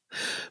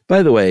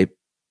 By the way,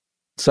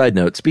 side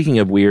note, speaking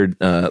of weird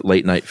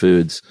late night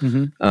foods,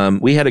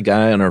 we had a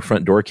guy on our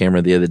front door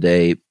camera the other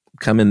day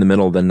come in the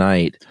middle of the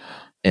night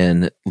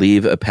and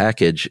leave a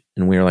package,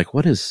 and we were like,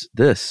 what is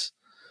this?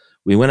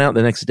 We went out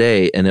the next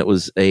day, and it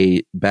was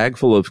a bag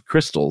full of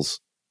crystals.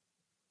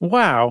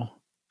 Wow.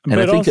 And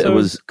I think it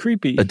was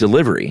creepy. A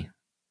delivery,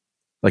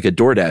 like a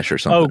DoorDash or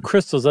something. Oh,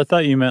 crystals. I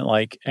thought you meant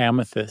like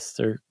amethyst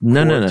or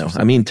No.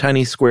 I mean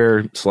tiny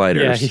square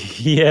sliders. Yeah,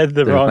 he had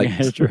the wrong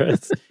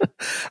address.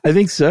 I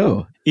think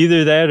so.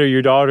 Either that or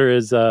your daughter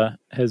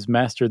has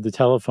mastered the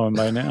telephone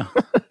by now.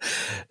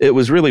 It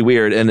was really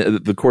weird. And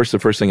of course, the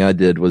first thing I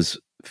did was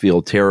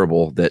feel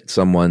terrible that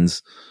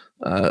someone's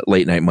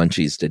late night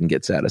munchies didn't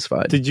get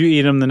satisfied. Did you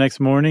eat them the next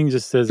morning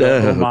just as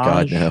a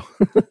homage? God,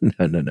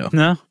 no.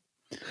 No?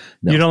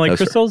 You don't like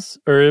crystals?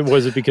 Sir. Or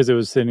was it because it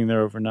was sitting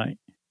there overnight?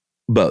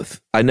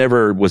 Both. I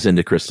never was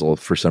into crystal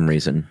for some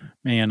reason.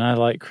 Man, I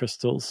like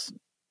crystals.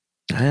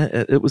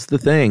 It was the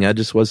thing. I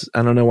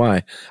don't know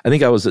why. I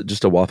think I was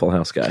just a Waffle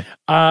House guy.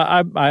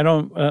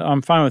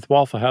 I'm fine with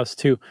Waffle House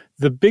too.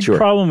 The big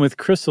problem with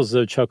Krystals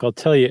though, Chuck, I'll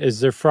tell you, is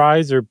their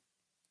fries are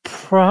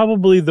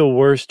probably the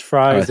worst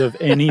fries of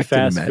any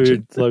fast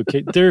food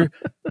location. They're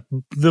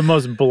the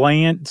most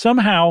bland.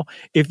 Somehow,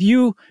 if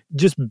you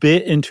just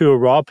bit into a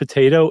raw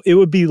potato, it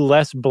would be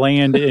less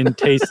bland and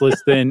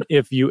tasteless than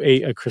if you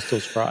ate a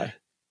Krystals fry.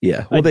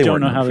 Yeah. Well, I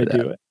don't know how they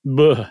do it.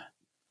 Buh.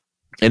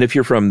 And if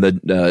you're from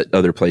the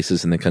other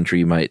places in the country,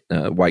 you might,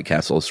 White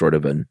Castle is sort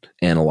of an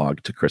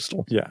analog to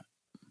Krystal. Yeah.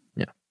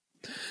 Yeah.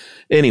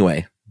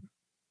 Anyway,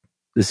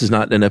 this is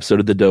not an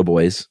episode of the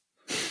Doughboys.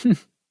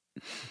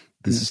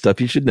 This is stuff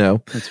you should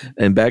know.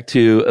 And back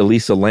to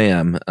Elisa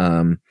Lam.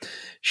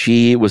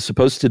 She was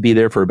supposed to be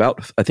there for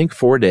about, I think,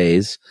 4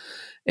 days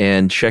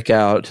and check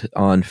out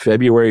on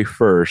February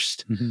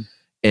 1st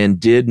and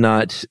did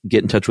not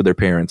get in touch with her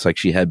parents like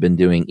she had been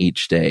doing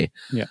each day.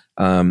 Yeah.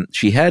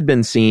 She had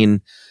been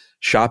seen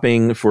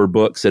shopping for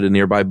books at a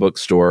nearby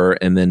bookstore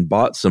and then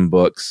bought some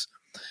books.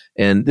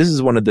 And this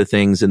is one of the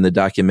things in the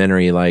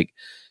documentary, like,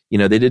 you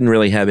know, they didn't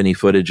really have any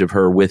footage of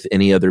her with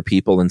any other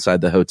people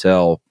inside the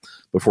hotel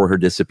before her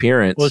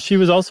disappearance. Well, she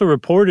was also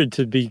reported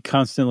to be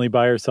constantly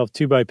by herself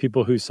too by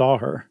people who saw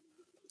her.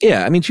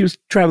 Yeah, I mean, she was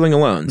traveling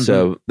alone,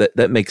 so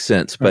that makes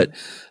sense. Right.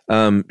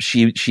 But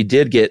she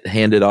did get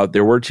handed off.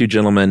 There were two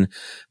gentlemen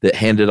that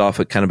handed off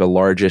a kind of a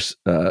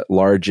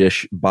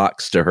largish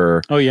box to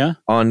her. Oh yeah,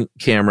 on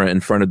camera in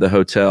front of the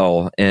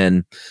hotel,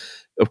 and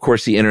of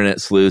course the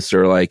internet sleuths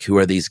are like, "Who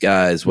are these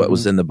guys? What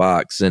was in the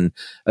box?" And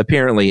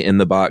apparently, in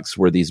the box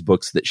were these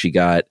books that she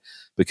got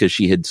because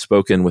she had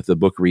spoken with the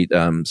book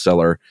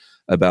seller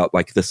about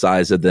like the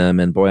size of them,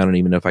 and boy, I don't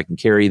even know if I can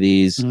carry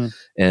these.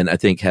 And I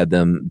think had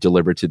them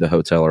delivered to the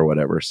hotel or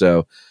whatever.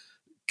 So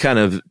kind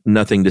of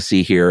nothing to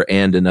see here.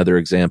 And another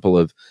example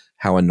of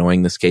how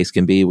annoying this case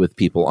can be with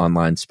people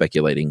online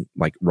speculating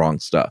like wrong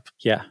stuff.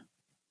 Yeah.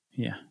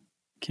 Yeah.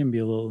 Can be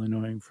a little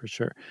annoying for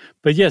sure.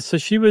 But yeah, so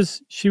she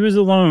was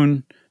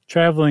alone,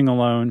 traveling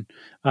alone.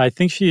 I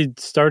think she had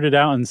started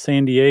out in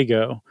San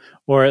Diego,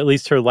 or at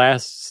least her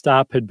last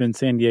stop had been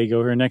San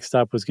Diego. Her next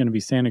stop was going to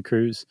be Santa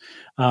Cruz.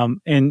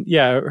 And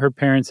yeah, her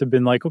parents had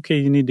been like, okay,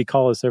 you need to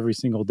call us every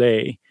single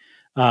day.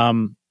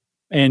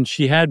 And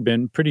she had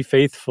been pretty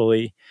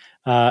faithfully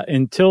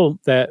until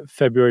that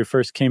February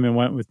 1st came and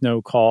went with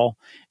no call.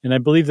 And I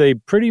believe they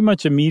pretty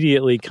much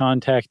immediately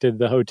contacted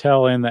the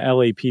hotel and the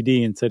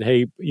LAPD and said,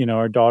 hey, you know,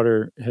 our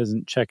daughter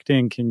hasn't checked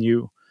in. Can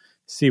you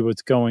see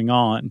what's going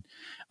on?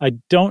 I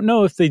don't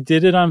know if they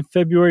did it on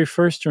February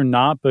 1st or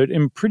not, but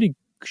in pretty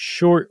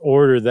short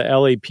order, the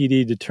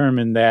LAPD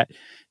determined that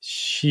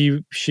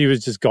she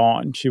was just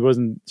gone. She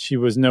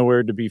was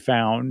nowhere to be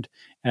found,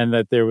 and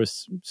that there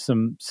was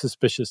some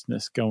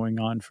suspiciousness going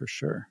on for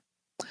sure.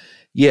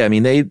 Yeah, I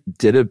mean, they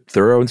did a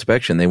thorough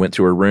inspection. They went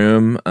to her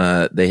room.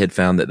 They had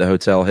found that the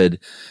hotel had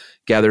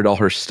gathered all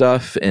her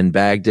stuff and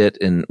bagged it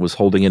and was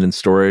holding it in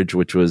storage,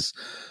 which was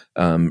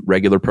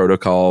regular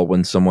protocol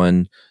when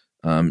someone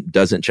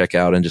doesn't check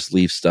out and just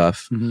leave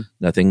stuff.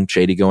 Nothing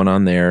shady going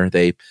on there.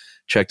 They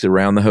checked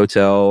around the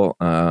hotel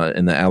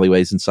in the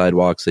alleyways and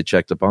sidewalks. They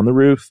checked up on the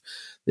roof.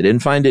 They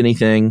didn't find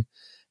anything.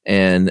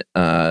 And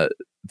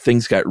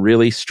things got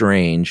really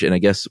strange. And I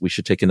guess we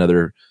should take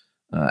another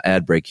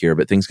ad break here,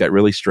 but things got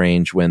really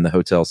strange when the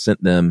hotel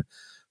sent them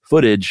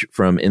footage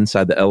from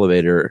inside the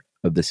elevator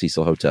of the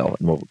Cecil Hotel.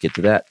 And we'll get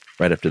to that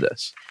right after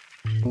this.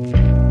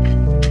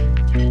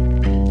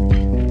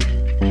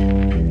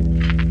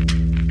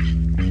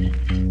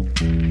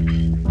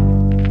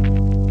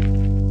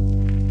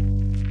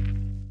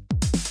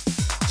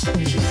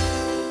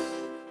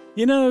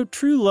 You know,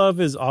 true love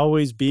is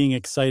always being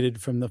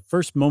excited from the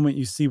first moment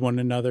you see one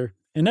another,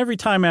 and every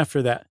time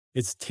after that.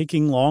 It's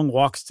taking long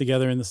walks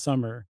together in the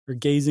summer, or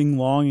gazing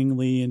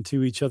longingly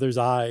into each other's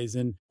eyes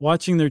and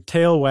watching their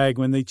tail wag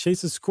when they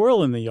chase a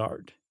squirrel in the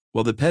yard.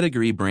 Well, the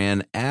Pedigree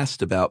brand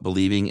asked about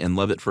believing in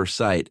love at first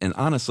sight, and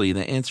honestly,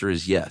 the answer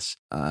is yes.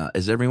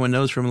 As everyone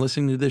knows from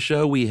listening to this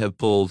show, we have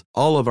pulled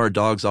all of our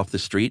dogs off the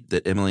street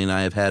that Emily and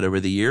I have had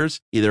over the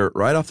years, either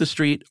right off the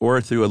street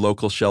or through a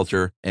local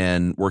shelter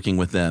and working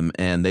with them,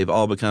 and they've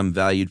all become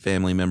valued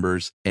family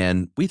members,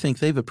 and we think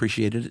they've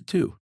appreciated it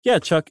too. Yeah,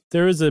 Chuck,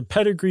 there is a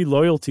Pedigree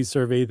loyalty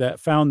survey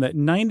that found that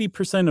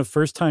 90% of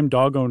first-time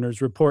dog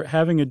owners report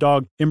having a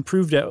dog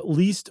improved at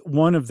least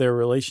one of their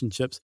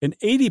relationships, and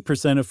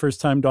 80% of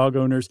first-time dog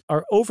owners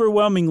are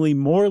overwhelmingly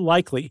more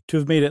likely to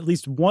have made at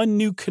least one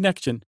new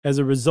connection as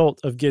a result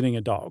of getting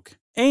a dog.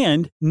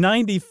 And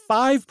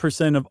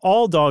 95% of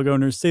all dog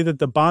owners say that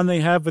the bond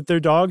they have with their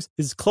dogs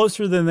is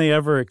closer than they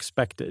ever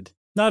expected.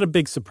 Not a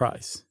big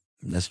surprise.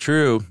 That's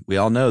true. We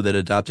all know that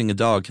adopting a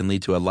dog can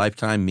lead to a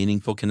lifetime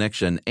meaningful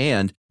connection,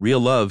 and real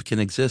love can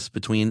exist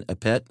between a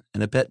pet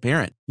and a pet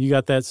parent. You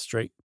got that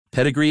straight.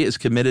 Pedigree is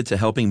committed to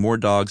helping more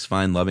dogs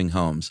find loving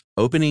homes.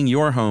 Opening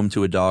your home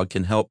to a dog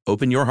can help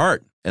open your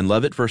heart. And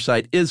Love at First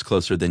Sight is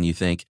closer than you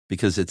think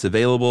because it's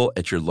available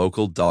at your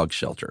local dog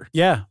shelter.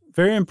 Yeah,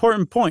 very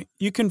important point.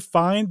 You can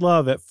find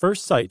love at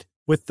first sight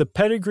with the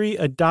Pedigree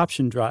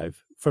Adoption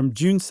Drive. from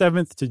June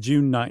 7th to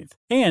June 9th.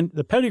 And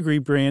the Pedigree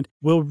brand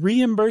will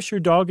reimburse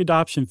your dog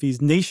adoption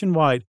fees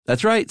nationwide.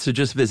 That's right. So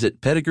just visit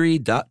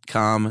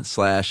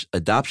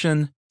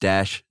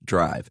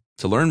pedigree.com/adoption-drive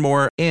to learn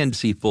more and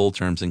see full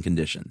terms and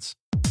conditions.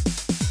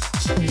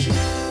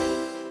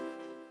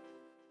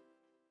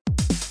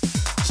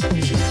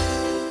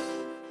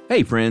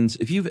 Hey friends,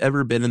 if you've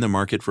ever been in the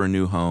market for a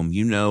new home,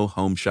 you know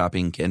home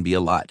shopping can be a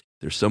lot.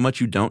 There's so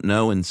much you don't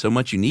know and so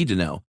much you need to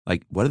know.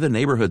 Like, what are the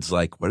neighborhoods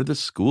like? What are the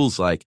schools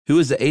like? Who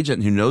is the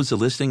agent who knows the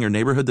listing or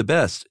neighborhood the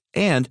best?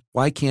 And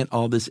why can't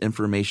all this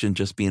information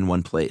just be in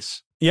one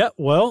place? Yeah,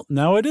 well,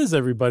 now it is,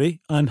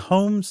 everybody, on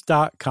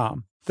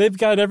Homes.com. They've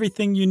got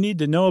everything you need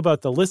to know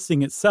about the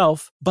listing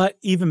itself, but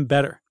even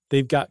better.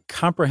 They've got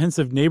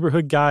comprehensive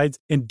neighborhood guides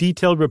and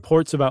detailed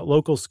reports about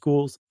local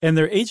schools, and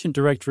their agent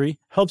directory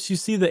helps you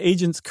see the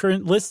agent's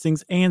current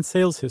listings and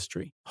sales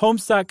history.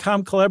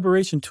 Homes.com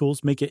collaboration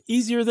tools make it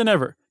easier than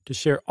ever to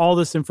share all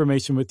this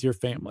information with your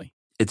family.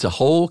 It's a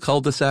whole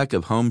cul-de-sac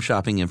of home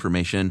shopping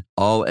information,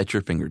 all at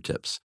your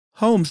fingertips.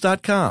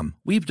 Homes.com.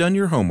 We've done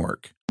your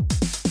homework.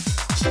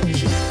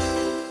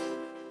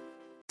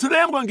 Today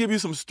I'm going to give you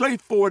some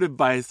straightforward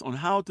advice on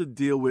how to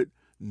deal with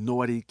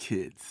naughty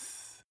kids.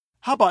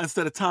 How about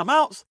instead of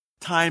timeouts,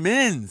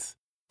 time-ins?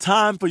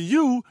 Time for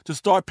you to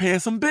start paying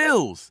some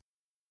bills.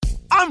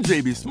 I'm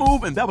JB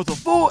Smoove, and that was a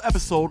full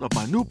episode of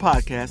my new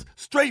podcast,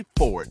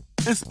 Straightforward,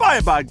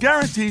 inspired by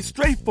guaranteed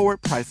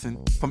straightforward pricing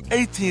from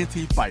AT&T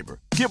Fiber.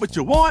 Get what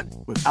you want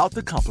without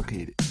the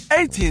complicated.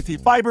 AT&T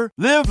Fiber,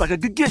 live like a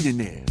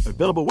gigillionaire.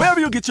 Available wherever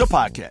you get your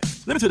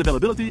podcast. Limited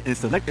availability in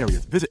select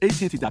areas. Visit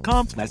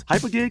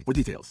AT&T.com/hypergig for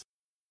details.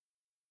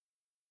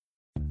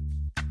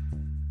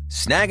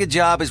 Snag a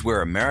Job is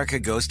where America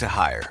goes to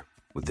hire,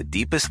 with the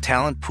deepest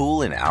talent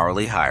pool in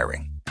hourly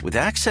hiring. With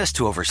access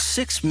to over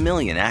 6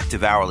 million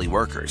active hourly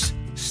workers,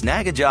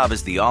 Snag a Job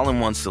is the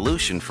all-in-one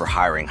solution for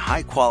hiring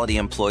high-quality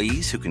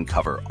employees who can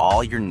cover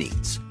all your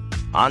needs.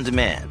 On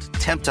demand,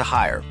 temp to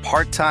hire,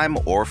 part-time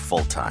or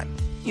full-time.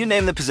 You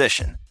name the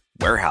position.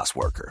 Warehouse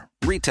worker,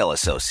 retail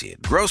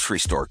associate, grocery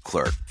store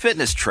clerk,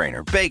 fitness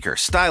trainer, baker,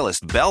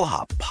 stylist,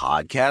 bellhop,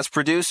 podcast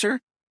producer.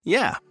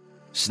 Yeah,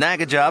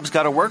 Snag a Job's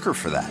got a worker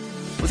for that.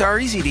 With our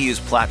easy-to-use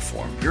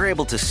platform, you're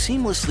able to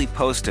seamlessly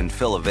post and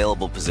fill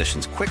available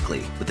positions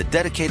quickly with a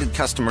dedicated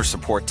customer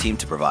support team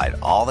to provide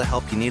all the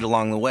help you need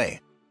along the way.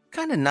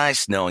 Kind of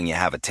nice knowing you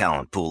have a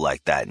talent pool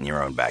like that in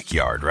your own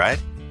backyard,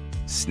 right?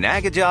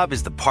 Snag a Job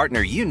is the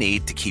partner you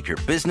need to keep your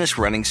business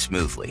running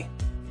smoothly.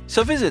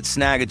 So visit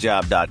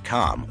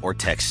snagajob.com or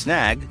text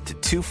SNAG to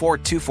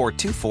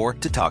 242424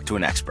 to talk to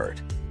an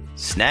expert.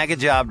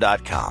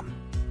 Snagajob.com,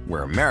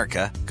 where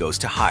America goes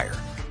to hire.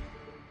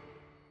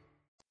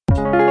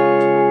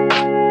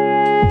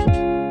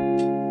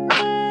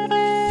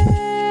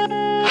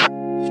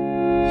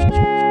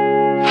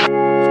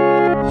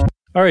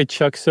 All right,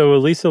 Chuck. So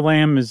Elisa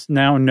Lam is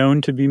now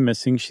known to be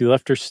missing. She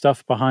left her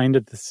stuff behind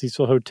at the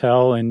Cecil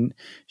Hotel, and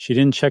she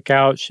didn't check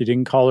out. She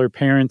didn't call her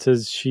parents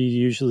as she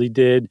usually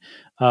did.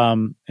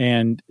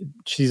 And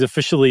she's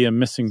officially a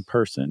missing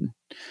person.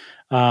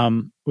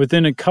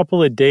 Within a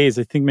couple of days,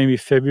 I think maybe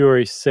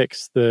February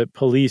 6th, the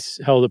police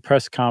held a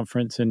press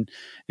conference and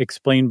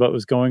explained what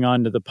was going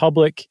on to the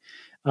public.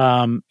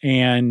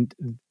 And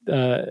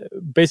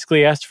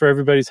basically asked for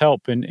everybody's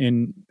help.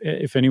 And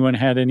if anyone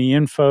had any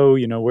info,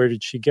 where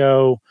did she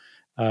go?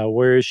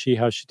 Where is she?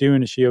 How's she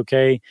doing? Is she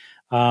okay?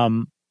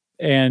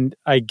 And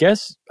I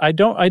guess I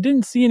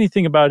didn't see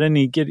anything about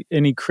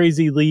any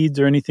crazy leads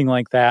or anything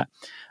like that.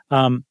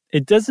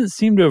 It doesn't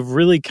seem to have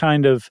really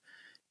kind of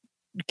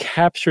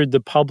captured the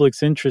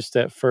public's interest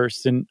at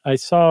first. And I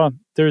saw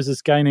there's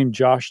this guy named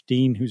Josh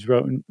Dean who's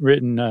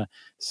written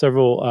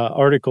several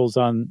articles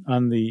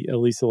on the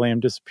Elisa Lam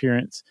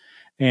disappearance.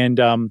 And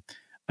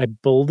I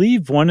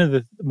believe one of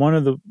the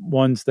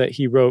ones that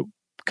he wrote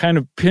kind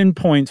of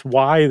pinpoints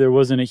why there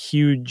wasn't a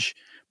huge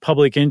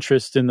public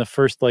interest in the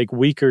first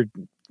week or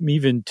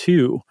even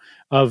two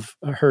of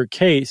her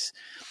case.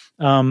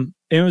 It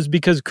was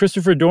because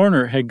Christopher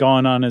Dorner had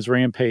gone on his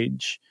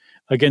rampage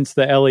against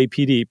the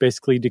LAPD,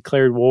 basically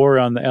declared war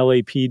on the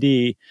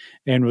LAPD,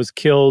 and was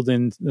killed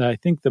in, I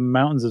think, the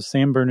mountains of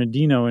San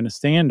Bernardino in a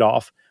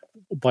standoff,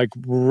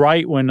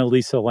 right when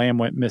Elisa Lam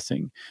went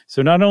missing.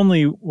 So not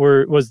only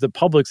was the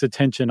public's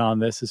attention on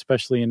this,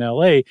 especially in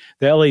LA,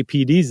 the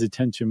LAPD's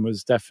attention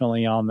was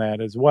definitely on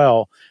that as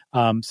well.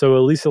 So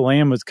Elisa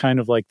Lam was kind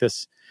of like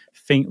this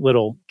faint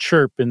little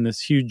chirp in this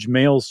huge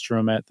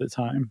maelstrom at the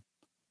time.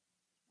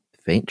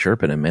 Faint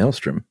chirp in a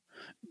maelstrom.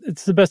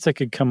 It's the best I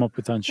could come up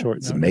with on short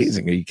notice. It's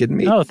amazing. Are you kidding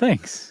me? Oh,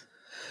 thanks.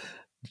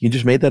 You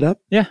just made that up?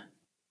 Yeah.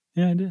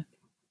 Yeah, I did.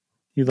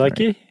 You like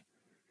it?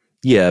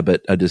 Yeah,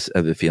 but I just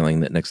have the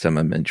feeling that next time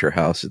I'm at your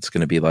house, it's going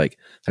to be that's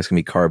going to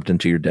be carved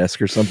into your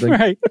desk or something.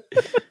 Right.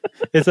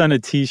 It's on a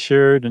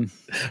t-shirt. And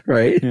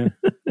right. Yeah.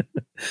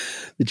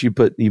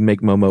 You make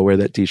Momo wear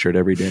that t-shirt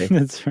every day.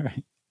 That's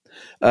right.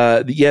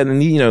 And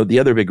the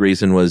other big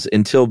reason was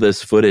until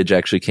this footage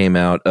actually came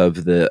out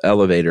of the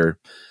elevator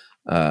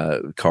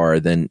car,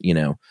 then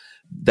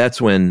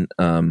that's when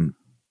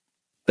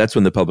that's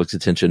when the public's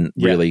attention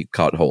really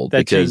caught hold.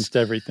 That changed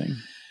everything.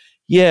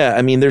 Yeah,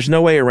 I mean, there's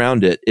no way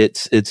around it.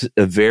 It's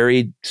a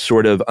very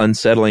sort of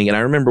unsettling. And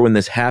I remember when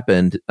this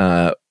happened,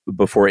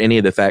 before any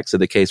of the facts of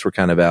the case were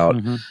kind of out,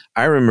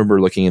 I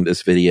remember looking at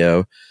this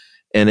video,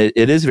 and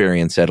it is very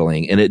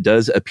unsettling. And it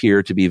does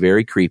appear to be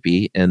very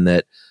creepy in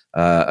that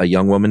a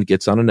young woman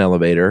gets on an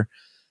elevator,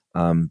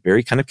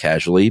 very kind of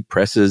casually,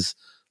 presses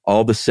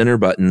all the center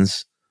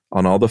buttons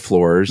on all the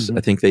floors.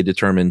 I think they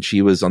determined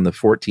she was on the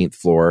 14th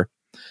floor,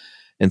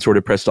 and sort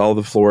of pressed all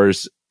the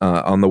floors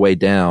on the way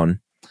down.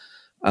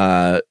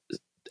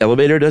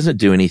 Elevator doesn't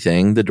do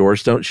anything. The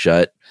doors don't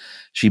shut.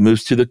 She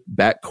moves to the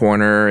back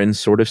corner and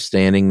sort of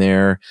standing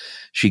there.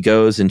 She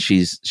goes and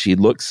she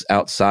looks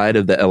outside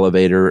of the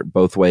elevator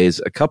both ways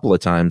a couple of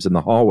times in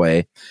the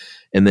hallway,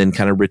 and then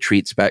kind of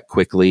retreats back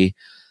quickly.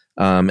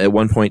 At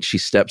one point, she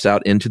steps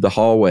out into the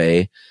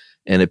hallway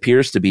and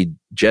appears to be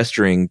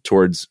gesturing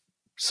towards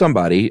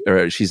somebody,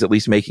 or she's at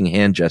least making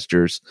hand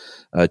gestures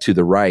to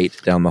the right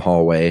down the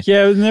hallway.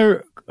 Yeah, and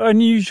they're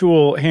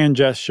unusual hand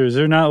gestures.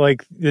 They're not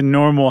like the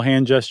normal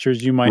hand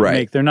gestures you might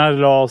make. They're not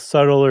at all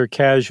subtle or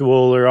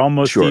casual or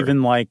almost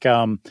even like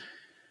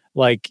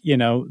you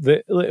know,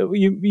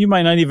 you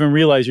might not even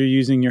realize you're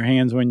using your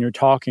hands when you're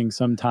talking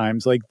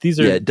sometimes. Like these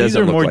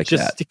are more like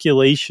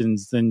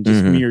gesticulations than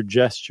just mere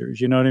gestures.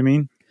 You know what I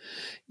mean?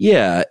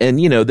 Yeah. And,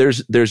 you know,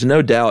 there's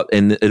no doubt.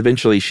 And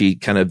eventually she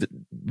kind of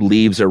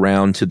leaves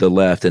around to the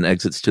left and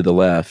exits to the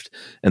left,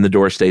 and the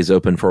door stays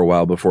open for a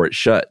while before it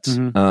shuts.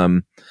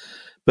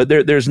 But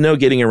there's no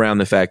getting around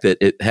the fact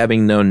that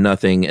having known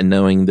nothing and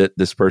knowing that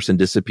this person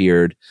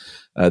disappeared,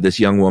 this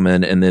young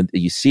woman, and then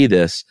you see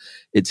this,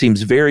 it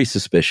seems very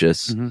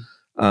suspicious.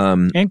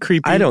 And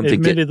creepy. I don't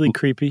think admittedly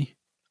creepy.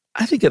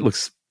 I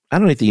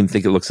don't even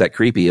think it looks that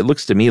creepy. It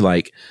looks to me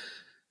like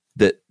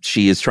that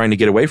she is trying to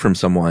get away from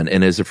someone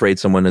and is afraid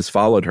someone has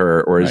followed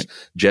her or is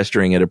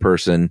gesturing at a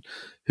person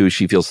who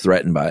she feels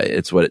threatened by.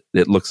 It's what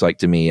it looks like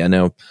to me. I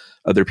know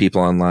other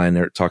people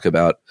online talk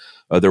about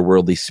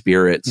otherworldly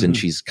spirits, and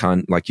she's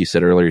like you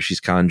said earlier, she's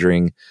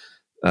conjuring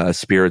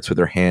spirits with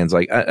her hands.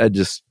 Like I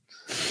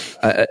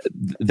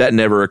that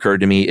never occurred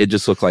to me. It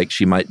just looked like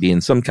she might be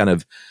in some kind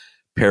of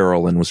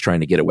peril and was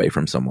trying to get away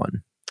from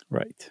someone.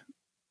 Right.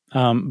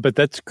 But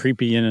that's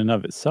creepy in and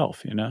of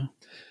itself, you know?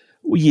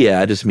 Yeah,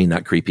 I just mean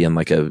not creepy in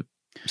like a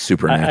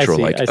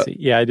supernatural, I see.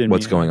 Yeah, I didn't.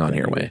 What's going on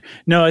here way.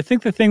 No, I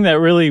think the thing that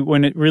really,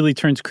 when it really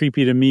turns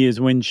creepy to me, is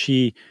when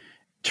she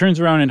turns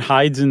around and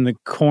hides in the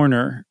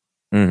corner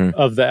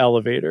of the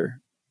elevator,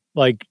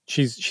 like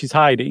she's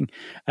hiding.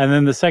 And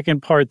then the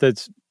second part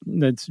that's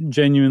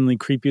genuinely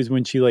creepy is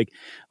when she like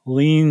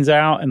leans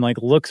out and like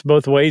looks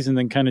both ways and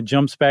then kind of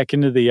jumps back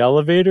into the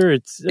elevator.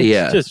 It's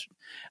just,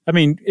 I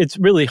mean, it's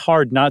really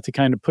hard not to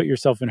kind of put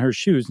yourself in her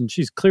shoes, and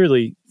she's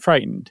clearly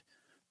frightened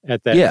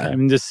at that time. I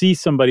mean, to see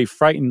somebody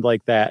frightened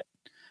like that,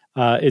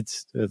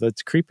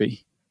 that's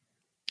creepy.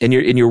 And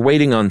you're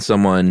waiting on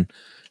someone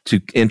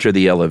to enter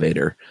the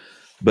elevator,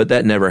 but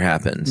that never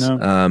happens.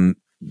 No.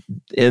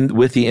 And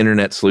with the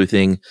internet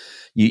sleuthing,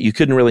 you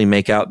couldn't really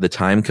make out the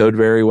time code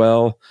very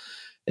well.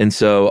 And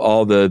so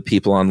all the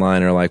people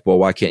online are like, well,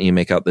 why can't you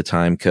make out the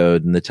time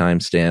code and the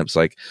timestamps?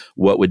 Like,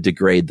 what would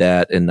degrade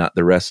that and not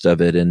the rest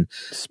of it? And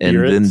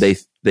then they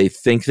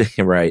think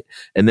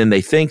and then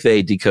they think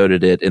they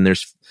decoded it, and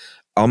there's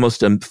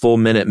almost a full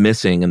minute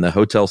missing, and the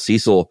Hotel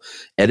Cecil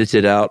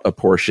edited out a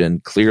portion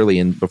clearly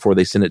and before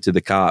they sent it to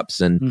the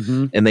cops, and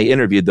they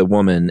interviewed the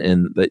woman,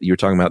 and that you're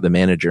talking about the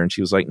manager, and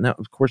she was like, no,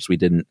 of course we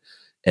didn't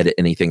edit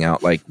anything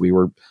out. Like, we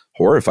were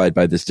horrified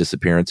by this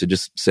disappearance and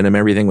just sent him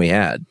everything we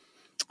had.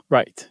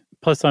 Right.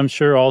 Plus, I'm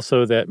sure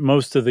also that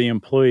most of the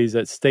employees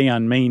that stay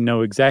on Main know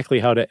exactly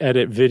how to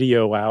edit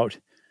video out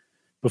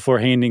before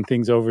handing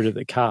things over to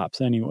the cops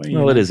anyway.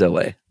 Well, it is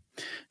LA.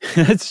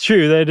 That's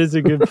true. That is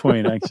a good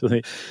point,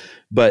 actually.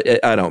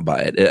 But I don't buy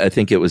it. I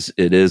think it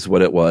is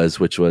what it was,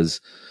 which was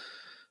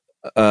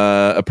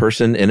a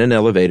person in an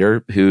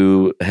elevator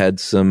who had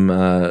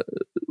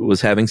was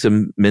having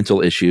some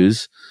mental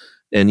issues.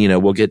 And,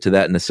 we'll get to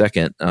that in a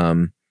second.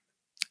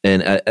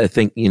 And I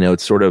think,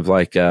 it's sort of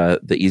like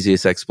the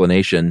easiest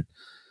explanation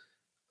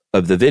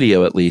of the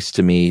video, at least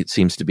to me,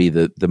 seems to be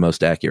the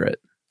most accurate.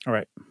 All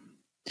right.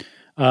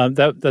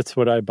 That's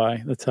what I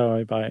buy. That's how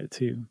I buy it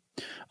too.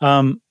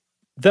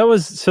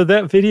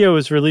 That video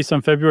was released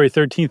on February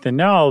 13th, and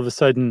now all of a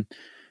sudden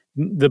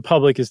the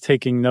public is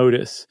taking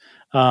notice.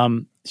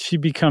 She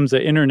becomes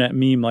an internet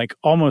meme like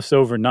almost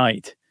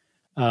overnight,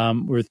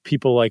 with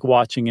people like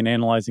watching and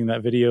analyzing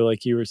that video,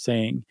 like you were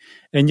saying,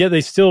 and yet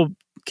they still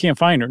can't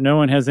find her. No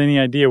one has any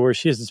idea where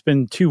she is. It's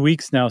been 2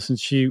 weeks now since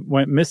she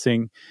went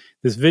missing.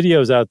 This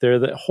video's out there.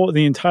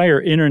 The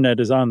entire internet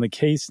is on the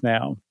case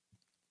now.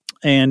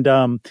 And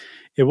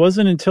it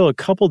wasn't until a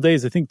couple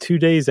days, I think 2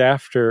 days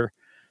after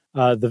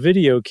the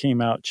video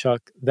came out,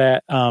 Chuck,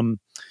 that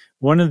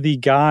one of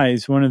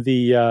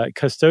the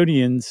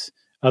custodians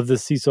of the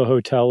Cecil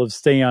Hotel, of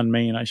Stay on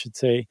Main, I should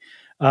say,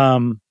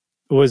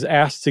 was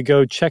asked to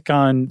go check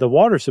on the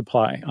water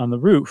supply on the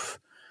roof.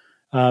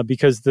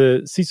 because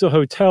the Cecil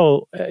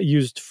Hotel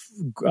used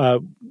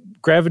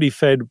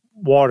gravity-fed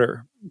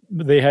water.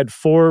 They had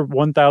 4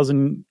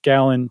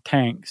 1,000-gallon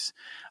tanks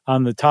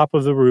on the top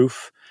of the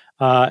roof,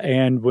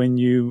 and when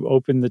you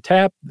opened the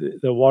tap,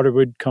 the water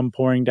would come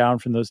pouring down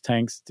from those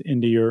tanks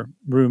into your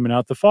room and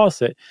out the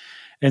faucet.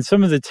 And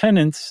some of the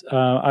tenants,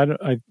 I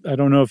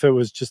don't know if it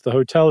was just the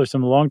hotel or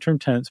some long-term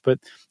tenants, but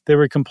they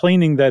were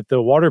complaining that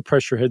the water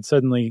pressure had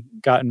suddenly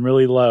gotten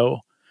really low,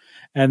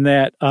 and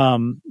that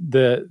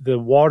the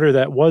water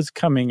that was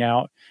coming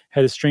out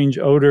had a strange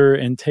odor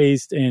and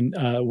taste and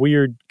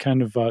weird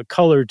kind of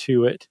color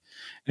to it.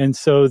 And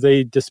so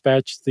they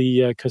dispatched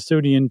the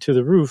custodian to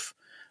the roof,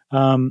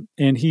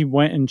 and he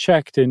went and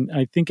checked. And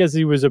I think as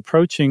he was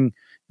approaching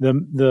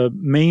the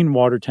main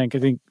water tank, I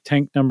think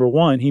tank number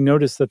 1, he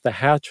noticed that the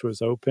hatch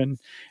was open,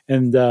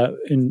 and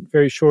in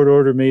very short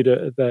order made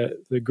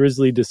the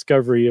grisly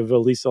discovery of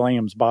Elisa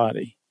Lam's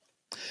body.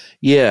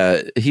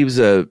 Yeah, he was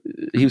kind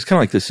of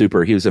like the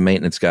super. He was a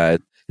maintenance guy.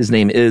 His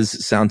name is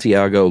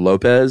Santiago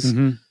Lopez,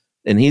 and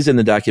he's in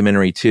the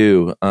documentary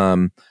too.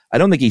 I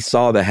don't think he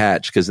saw the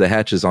hatch because the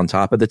hatch is on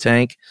top of the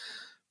tank,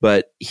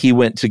 but he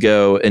went to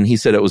go, and he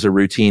said it was a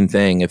routine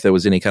thing if there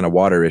was any kind of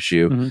water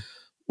issue,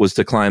 was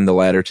to climb the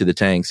ladder to the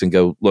tanks and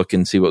go look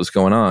and see what was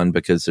going on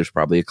because there's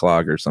probably a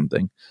clog or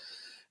something.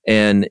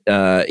 And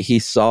he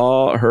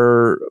saw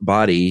her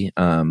body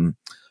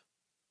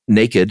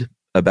naked,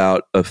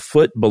 about a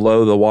foot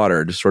below the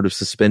water, just sort of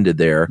suspended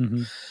there.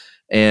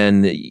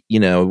 And, you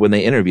know, when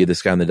they interview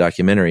this guy in the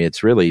documentary,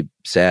 it's really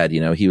sad.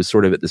 You know, he was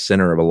sort of at the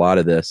center of a lot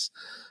of this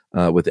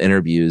with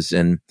interviews.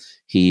 And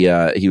he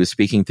was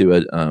speaking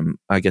through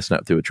I guess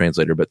not through a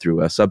translator, but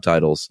through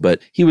subtitles.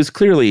 But he was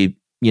clearly,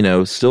 you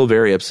know, still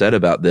very upset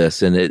about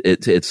this. And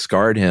it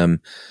scarred him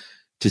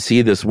to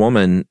see this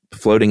woman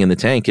floating in the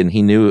tank. And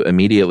he knew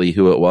immediately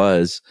who it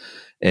was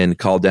and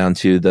called down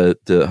to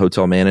the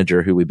hotel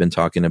manager who we've been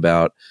talking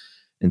about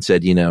and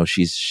said, you know,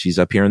 she's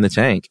up here in the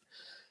tank.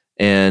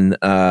 And,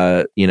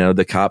 you know,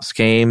 the cops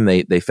came,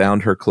 they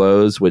found her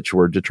clothes, which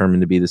were determined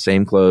to be the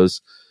same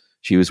clothes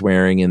she was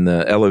wearing in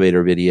the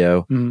elevator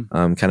video,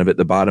 kind of at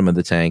the bottom of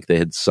the tank. They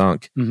had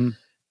sunk.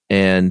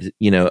 And,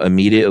 you know,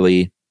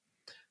 immediately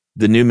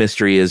the new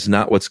mystery is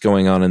not what's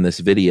going on in this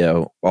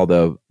video,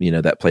 although, you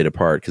know, that played a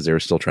part because they were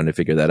still trying to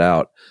figure that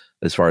out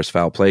as far as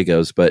foul play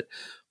goes, but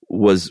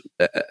was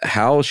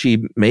how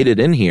she made it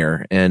in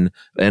here and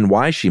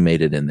why she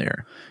made it in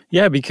there.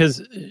 Yeah,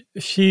 because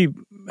she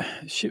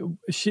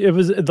it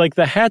was like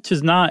the hatch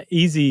is not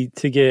easy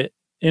to get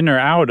in or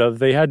out of.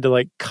 They had to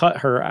like cut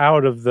her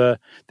out of they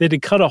had to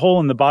cut a hole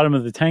in the bottom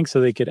of the tank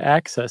so they could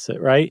access it,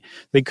 right?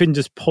 They couldn't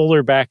just pull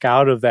her back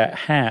out of that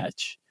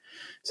hatch.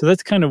 So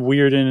that's kind of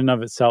weird in and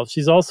of itself.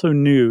 She's also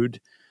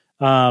nude.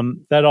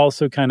 That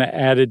also kind of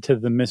added to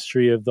the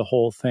mystery of the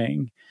whole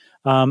thing.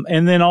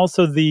 And then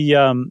also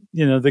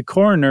the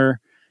coroner,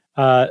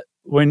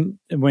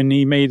 when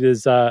he made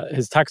his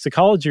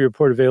toxicology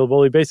report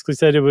available, he basically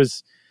said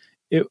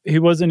he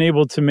wasn't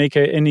able to make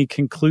find any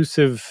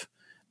conclusive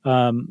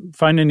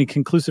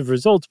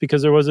results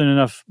because there wasn't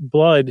enough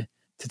blood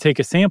to take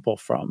a sample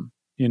from.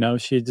 You know,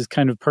 she had just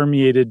kind of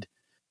permeated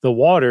the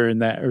water in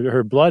that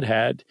her blood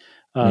had.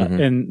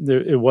 And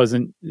it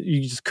wasn't,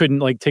 you just couldn't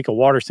like take a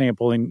water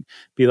sample and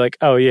be like,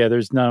 oh yeah,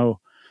 there's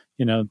no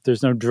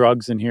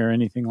drugs in here or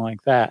anything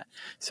like that.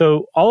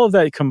 So all of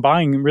that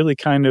combined really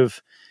kind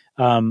of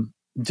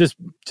just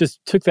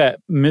took that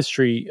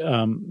mystery,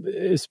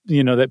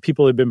 that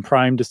people had been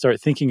primed to start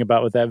thinking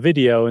about with that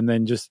video, and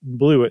then just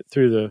blew it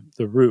through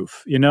the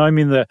roof. You know, I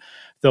mean, the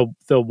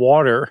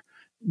water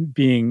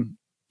being,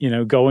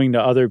 going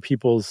to other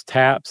people's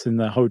taps in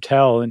the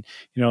hotel, and,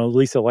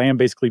 Elisa Lam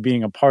basically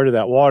being a part of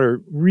that water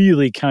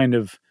really kind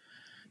of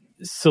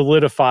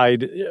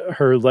solidified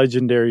her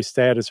legendary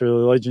status, or the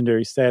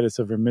legendary status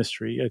of her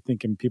mystery, I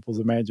think, in people's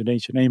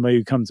imagination. Anybody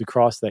who comes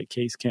across that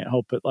case can't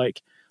help but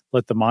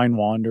let the mind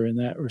wander in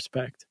that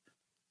respect.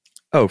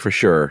 Oh, for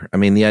sure. I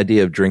mean, the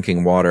idea of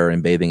drinking water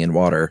and bathing in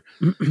water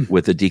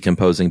with a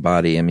decomposing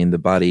body. I mean, the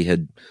body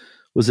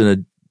was in a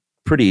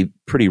pretty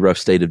rough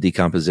state of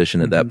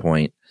decomposition at that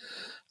point.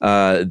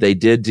 They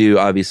did do,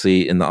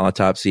 obviously, in the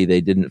autopsy,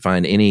 they didn't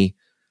find any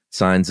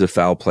signs of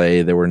foul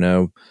play. There were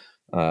no,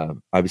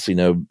 obviously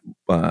no,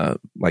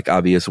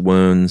 obvious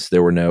wounds.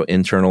 There were no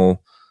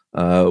internal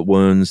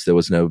wounds. There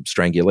was no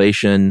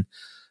strangulation.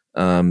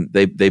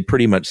 They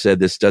pretty much said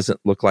this doesn't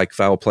look like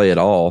foul play at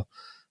all.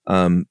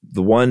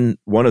 The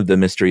one of the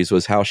mysteries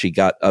was how she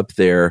got up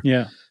there.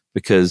 Yeah.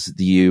 Because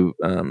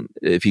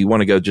if you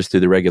want to go just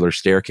through the regular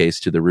staircase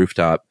to the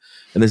rooftop,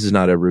 and this is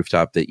not a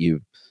rooftop that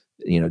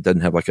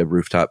doesn't have like a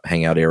rooftop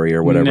hangout area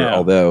or whatever,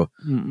 although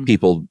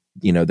people,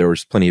 there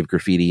was plenty of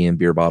graffiti and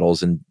beer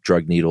bottles and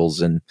drug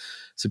needles. And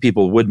so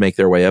people would make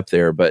their way up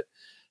there. But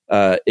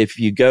if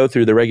you go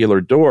through the regular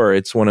door,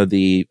 it's one of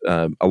the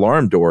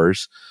alarm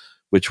doors,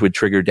 which would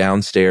trigger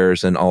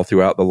downstairs and all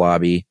throughout the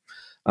lobby.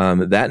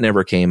 That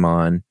never came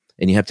on,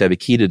 and you have to have a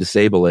key to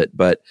disable it.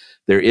 But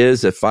there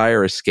is a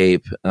fire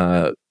escape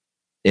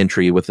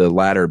entry with a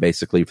ladder,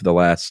 basically, for the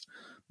last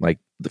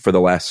for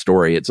the last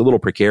story. It's a little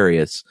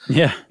precarious.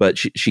 Yeah. But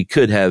she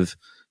could have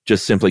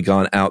just simply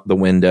gone out the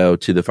window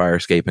to the fire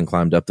escape and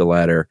climbed up the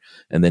ladder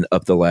and then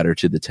up the ladder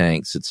to the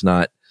tanks. It's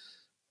not,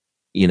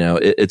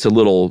 it's a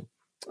little,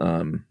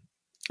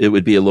 it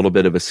would be a little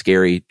bit of a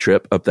scary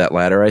trip up that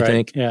ladder, I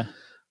think. Yeah.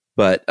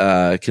 But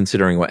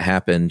considering what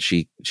happened,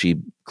 she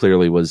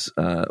clearly was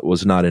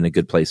not in a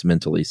good place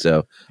mentally.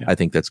 So I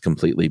think that's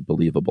completely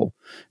believable.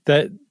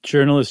 That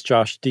journalist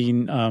Josh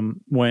Dean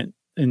went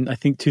in, I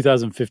think,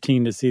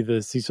 2015 to see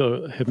the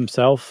Cecil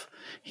himself.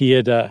 He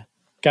had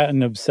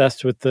gotten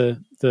obsessed with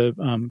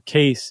the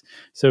case,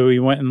 so he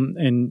went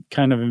and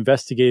kind of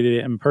investigated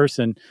it in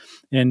person,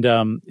 and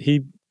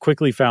he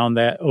quickly found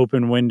that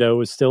open window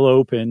was still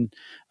open,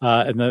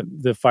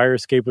 and the fire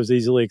escape was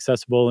easily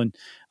accessible. And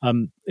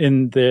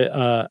in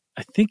the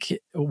I think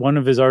one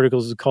of his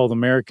articles is called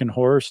American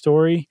Horror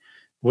Story,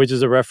 which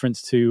is a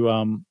reference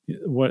to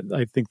what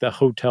I think the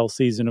hotel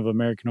season of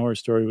American Horror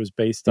Story was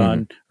based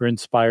on or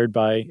inspired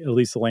by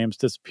Elisa Lam's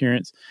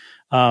disappearance.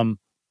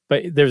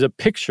 But there's a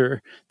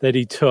picture that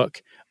he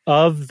took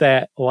of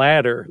that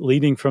ladder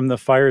leading from the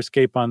fire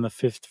escape on the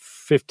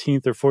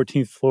 15th or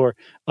 14th floor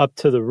up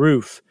to the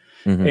roof.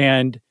 Mm-hmm.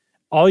 And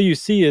all you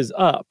see is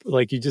up.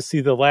 Like, you just see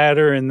the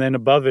ladder, and then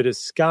above it is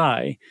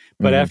sky.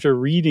 But after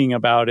reading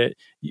about it,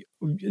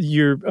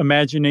 your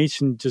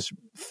imagination just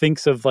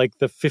thinks of like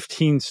the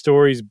 15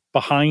 stories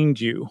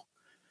behind you,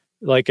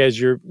 like as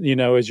you're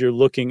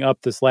looking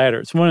up this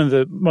ladder. It's one of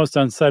the most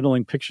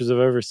unsettling pictures I've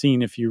ever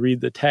seen if you read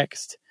the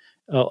text,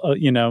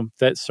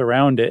 that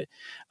surround it.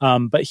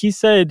 But he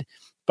said,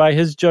 by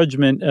his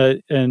judgment,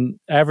 an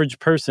average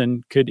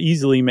person could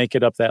easily make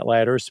it up that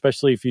ladder,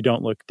 especially if you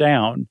don't look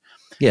down.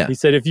 Yeah. He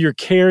said if you're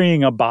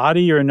carrying a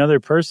body or another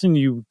person,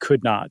 you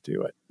could not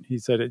do it. He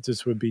said it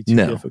just would be too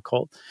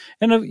difficult.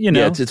 And,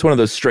 it's one of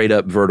those straight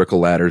up vertical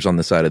ladders on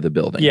the side of the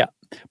building. Yeah.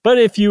 But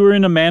if you were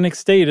in a manic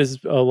state, as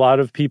a lot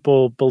of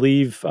people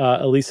believe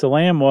Elisa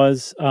Lam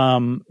was,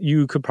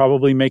 you could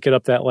probably make it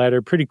up that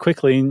ladder pretty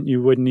quickly, and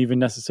you wouldn't even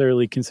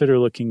necessarily consider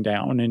looking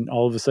down, and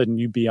all of a sudden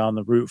you'd be on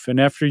the roof. And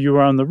after you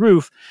were on the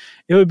roof,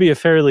 it would be a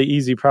fairly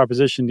easy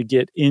proposition to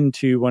get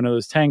into one of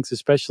those tanks,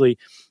 especially,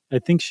 I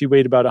think she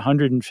weighed about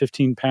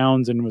 115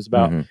 pounds and was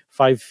about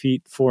 5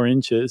 feet 4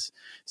 inches.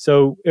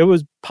 So it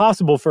was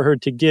possible for her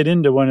to get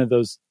into one of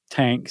those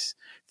tanks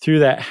through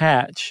that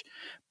hatch.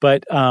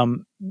 But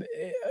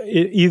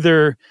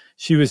either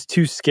she was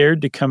too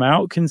scared to come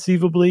out,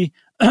 conceivably,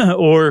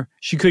 or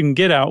she couldn't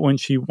get out when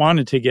she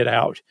wanted to get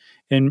out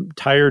and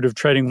tired of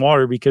treading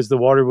water, because the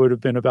water would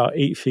have been about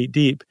 8 feet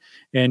deep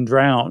and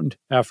drowned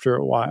after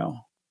a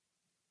while.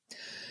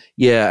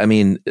 Yeah, I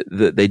mean,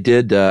 they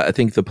did, I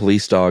think the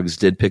police dogs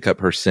did pick up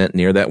her scent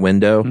near that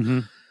window.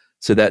 Mm-hmm.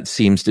 So that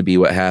seems to be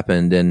what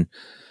happened. And,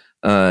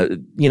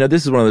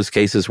 this is one of those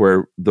cases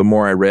where the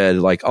more I read,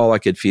 like, all I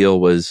could feel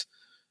was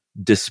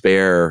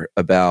despair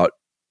about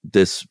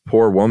this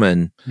poor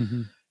woman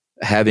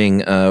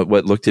having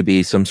what looked to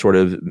be some sort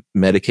of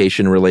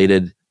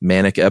medication-related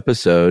manic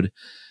episode,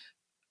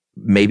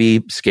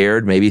 maybe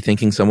scared, maybe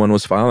thinking someone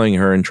was following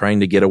her and trying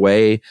to get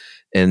away,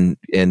 and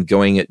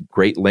going to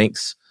great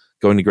lengths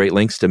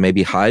to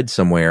maybe hide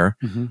somewhere,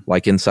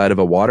 like inside of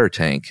a water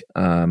tank.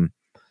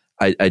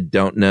 I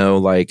don't know,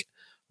 like,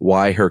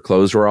 why her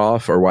clothes were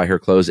off or why her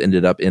clothes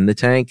ended up in the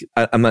tank.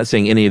 I'm not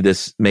saying any of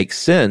this makes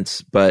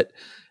sense, but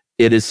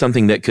it is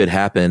something that could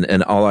happen.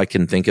 And all I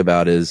can think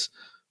about is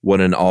what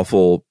an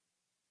awful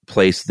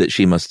place that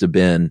she must have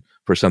been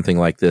for something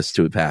like this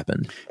to have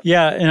happened.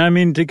 Yeah. And I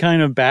mean, to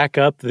kind of back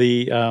up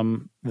the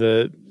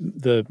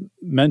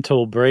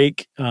mental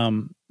break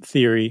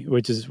theory,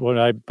 which is what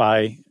I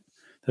buy.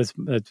 That's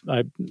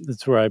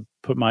where I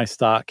put my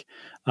stock.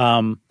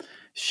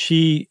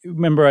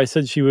 Remember I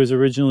said she was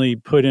originally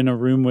put in a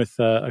room with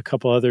a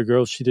couple other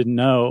girls she didn't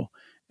know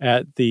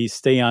at the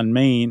stay on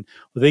Main.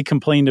 Well, they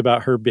complained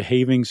about her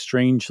behaving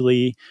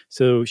strangely,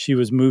 so she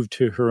was moved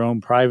to her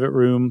own private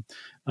room.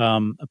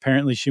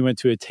 Apparently she went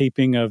to a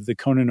taping of the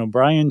Conan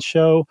O'Brien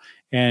show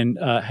and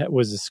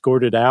was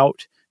escorted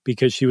out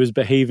because she was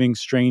behaving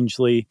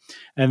strangely.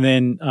 And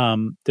then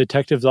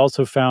detectives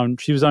also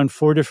found she was on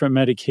 4 different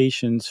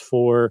medications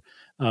for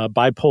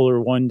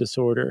bipolar 1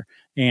 disorder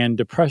and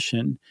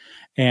depression.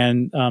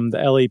 And the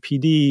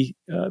LAPD,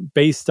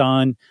 based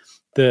on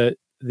the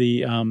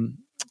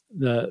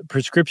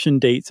prescription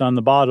dates on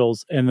the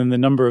bottles and then the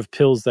number of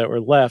pills that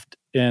were left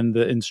and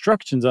the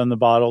instructions on the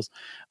bottles,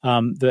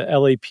 the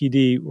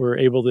LAPD were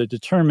able to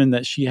determine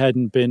that she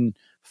hadn't been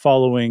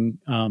following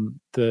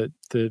the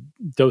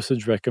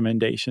dosage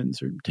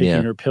recommendations or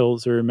taking her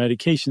pills or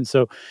medication.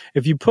 So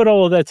if you put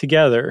all of that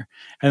together,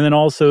 and then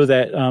also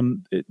that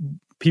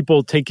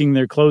people taking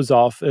their clothes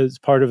off as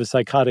part of a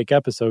psychotic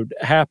episode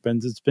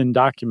happens, it's been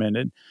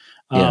documented.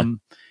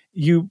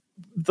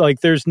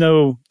 There's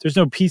no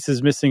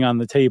pieces missing on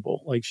the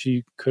table. Like,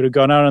 she could have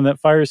gone out on that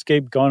fire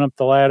escape, gone up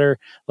the ladder.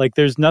 Like,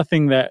 there's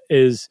nothing that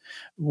is,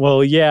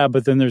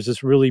 but then there's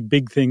this really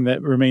big thing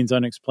that remains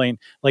unexplained.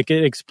 Like,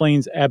 it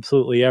explains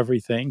absolutely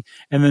everything.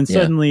 And then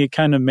suddenly it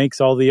kind of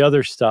makes all the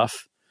other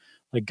stuff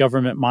like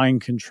government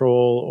mind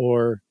control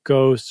or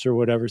ghosts or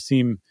whatever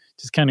seem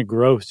just kind of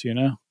gross, you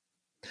know?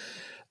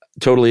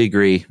 Totally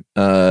agree.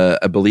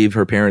 I believe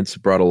her parents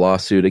brought a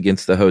lawsuit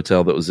against the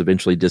hotel that was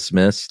eventually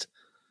dismissed,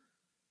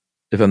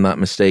 if I'm not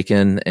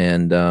mistaken.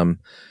 And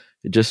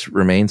it just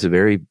remains a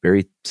very,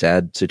 very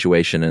sad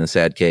situation and a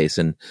sad case.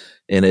 And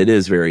it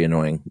is very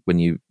annoying when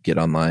you get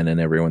online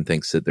and everyone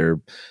thinks that they're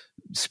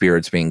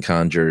spirits being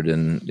conjured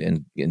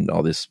and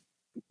all this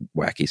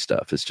wacky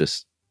stuff. It's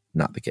just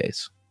not the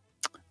case.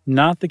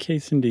 Not the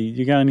case indeed.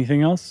 You got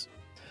anything else?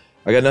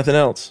 I got nothing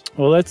else.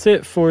 Well, that's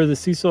it for the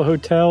Cecil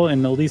Hotel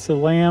and Elisa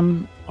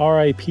Lam,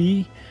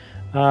 R.I.P.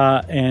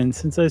 And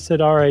since I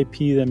said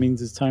R.I.P., that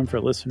means it's time for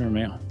listener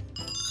mail.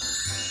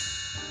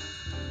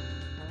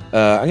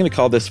 I'm going to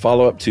call this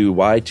follow-up to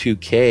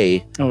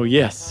Y2K. Oh,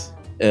 yes.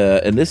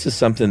 And this is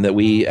something that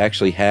we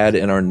actually had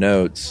in our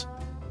notes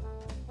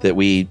that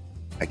we,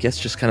 I guess,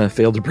 just kind of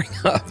failed to bring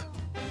up.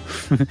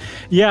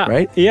 Yeah.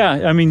 Right?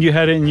 Yeah. I mean, you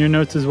had it in your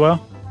notes as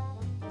well?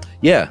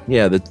 Yeah.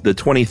 The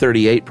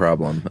 2038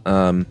 problem.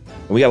 And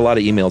we got a lot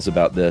of emails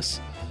about this.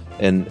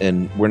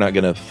 And we're not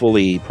going to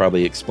fully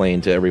probably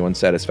explain to everyone's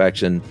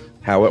satisfaction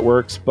how it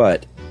works.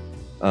 But,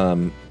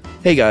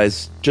 hey,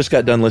 guys, just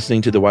got done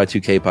listening to the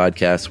Y2K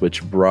podcast,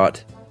 which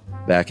brought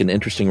back an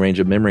interesting range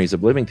of memories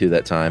of living through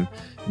that time.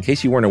 In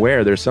case you weren't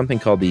aware, there's something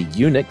called the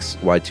Unix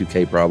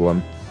Y2K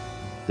problem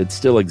that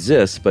still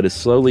exists, but is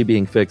slowly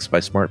being fixed by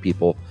smart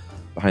people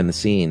behind the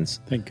scenes.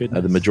 Thank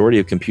goodness. The majority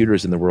of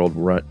computers in the world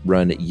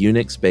run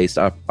Unix-based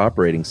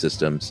operating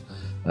systems,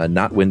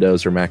 not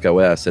Windows or Mac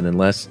OS. And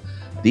unless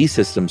these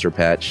systems are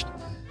patched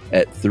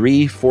at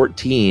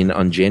 3:14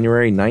 on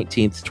January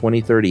 19th,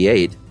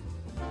 2038,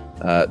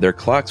 their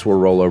clocks will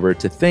roll over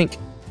to think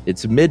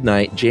it's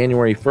midnight,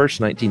 January 1st,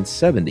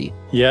 1970.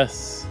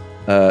 Yes.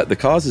 The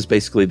cause is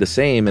basically the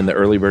same in the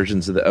early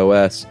versions of the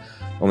OS,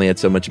 only had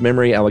so much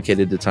memory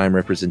allocated to time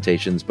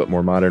representations, but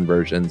more modern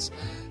versions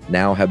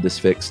now have this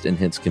fixed, and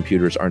hence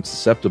computers aren't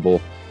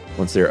susceptible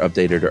once they're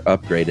updated or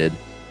upgraded,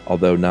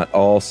 although not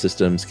all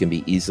systems can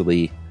be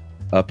easily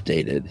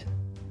updated.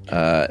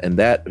 And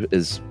that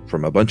is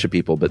from a bunch of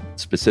people, but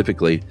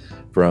specifically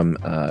from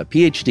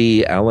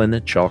PhD Alan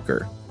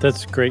Chalker.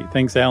 That's great.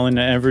 Thanks, Alan,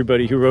 to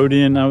everybody who wrote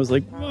in. I was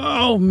like,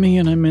 oh,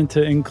 man, I meant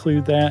to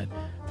include that.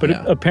 But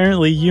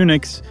apparently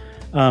Unix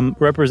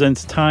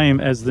represents time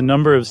as the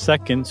number of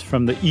seconds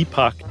from the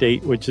epoch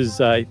date, which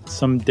is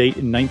some date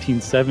in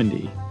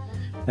 1970.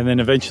 And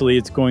then eventually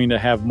it's going to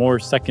have more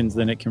seconds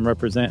than it can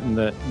represent in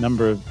the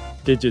number of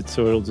digits,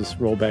 so it'll just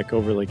roll back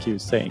over like he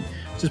was saying,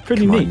 which is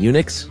pretty neat.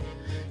 Unix?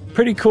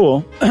 Pretty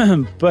cool.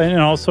 And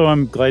also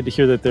I'm glad to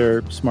hear that there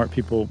are smart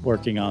people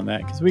working on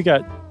that, because we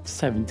got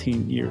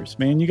 17 years,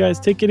 man. You guys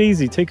take it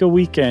easy. Take a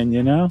weekend,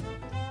 you know?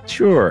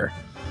 Sure.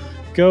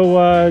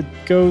 Go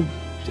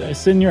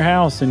sit in your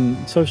house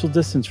and social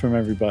distance from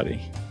everybody.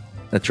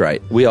 That's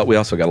right. We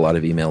also got a lot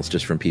of emails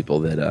just from people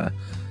that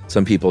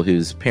some people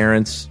whose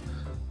parents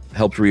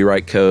helped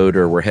rewrite code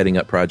or were heading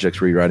up projects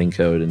rewriting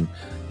code, and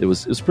it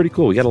was pretty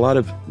cool. We got a lot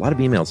of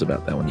emails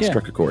about that one. You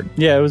struck a chord.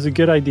 Yeah, it was a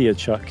good idea,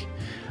 Chuck.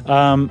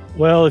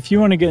 Well, if you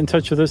want to get in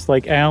touch with us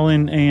like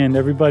Alan and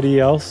everybody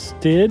else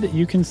did,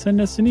 you can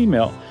send us an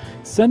email.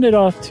 Send it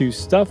off to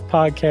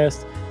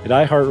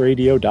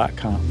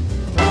stuffpodcast@iheartradio.com.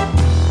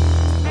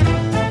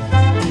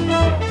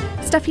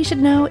 Stuff You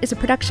Should Know is a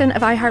production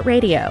of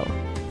iHeartRadio.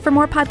 For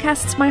more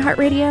podcasts from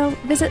iHeartRadio,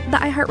 visit the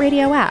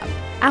iHeartRadio app,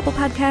 Apple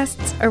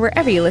Podcasts, or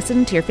wherever you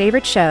listen to your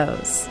favorite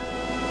shows.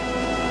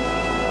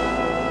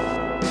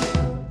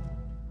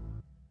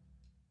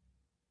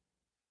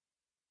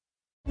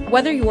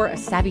 Whether you're a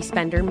savvy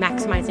spender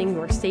maximizing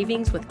your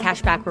savings with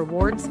cashback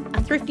rewards,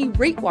 a thrifty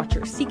rate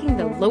watcher seeking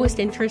the lowest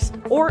interest,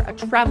 or a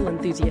travel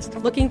enthusiast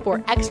looking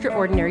for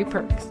extraordinary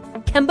perks,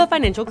 Kemba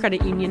Financial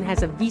Credit Union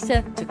has a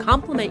visa to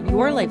complement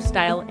your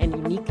lifestyle and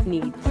unique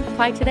needs.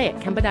 Apply today at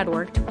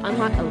Kemba.org to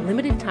unlock a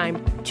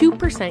limited-time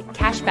 2%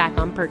 cash back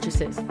on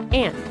purchases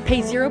and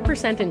pay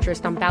 0%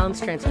 interest on balance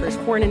transfers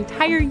for an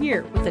entire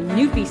year with a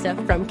new visa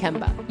from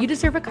Kemba. You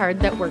deserve a card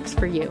that works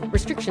for you.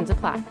 Restrictions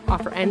apply.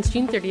 Offer ends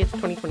June 30th,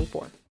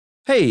 2024.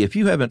 Hey, if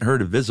you haven't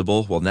heard of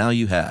Visible, well, now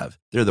you have.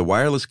 They're the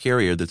wireless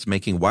carrier that's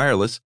making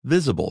wireless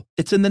visible.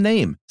 It's in the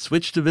name.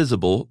 Switch to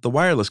Visible, the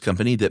wireless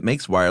company that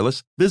makes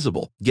wireless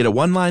visible. Get a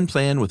one-line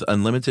plan with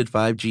unlimited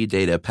 5G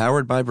data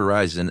powered by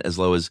Verizon as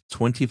low as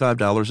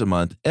 $25 a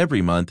month,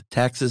 every month,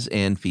 taxes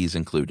and fees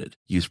included.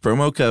 Use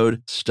promo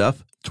code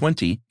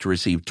STUFF20 to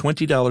receive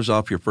 $20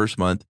 off your first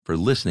month for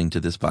listening to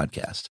this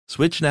podcast.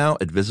 Switch now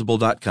at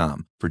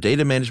Visible.com. For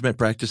data management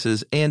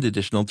practices and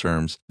additional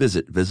terms,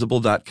 visit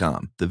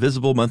Visible.com. The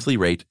Visible monthly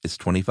rate is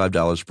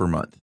 $25 per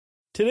month.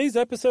 Today's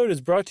episode is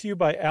brought to you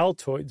by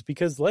Altoids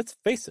because, let's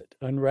face it,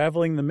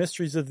 unraveling the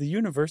mysteries of the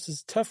universe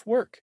is tough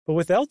work. But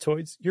with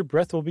Altoids, your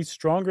breath will be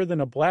stronger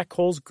than a black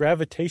hole's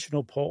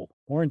gravitational pull,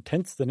 more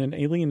intense than an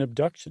alien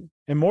abduction,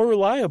 and more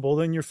reliable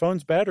than your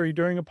phone's battery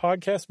during a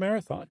podcast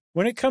marathon.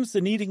 When it comes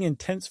to needing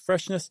intense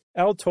freshness,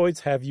 Altoids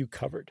have you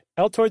covered.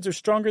 Altoids are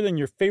stronger than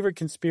your favorite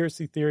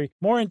conspiracy theory,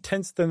 more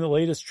intense than the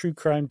latest true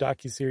crime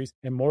docuseries,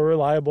 and more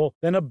reliable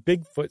than a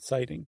Bigfoot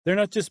sighting. They're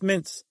not just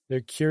mints,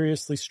 they're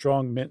curiously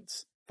strong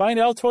mints. Find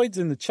Altoids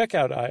in the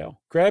checkout aisle.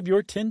 Grab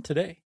your tin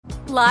today.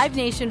 Live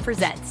Nation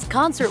presents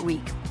Concert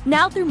Week.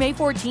 Now through May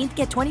 14th,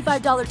 get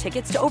 $25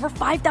 tickets to over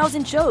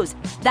 5,000 shows.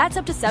 That's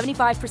up to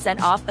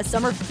 75% off a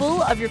summer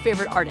full of your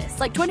favorite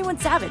artists like 21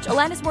 Savage,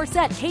 Alanis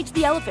Morissette, Cage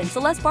the Elephant,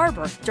 Celeste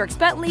Barber, Dierks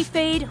Bentley,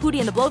 Fade, Hootie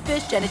and the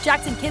Blowfish, Janet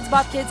Jackson, Kidz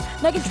Bop Kids,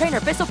 Meghan Trainor,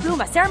 Peso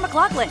Pluma, Sarah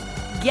McLachlan.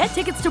 Get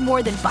tickets to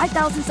more than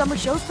 5,000 summer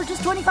shows for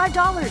just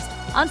 $25.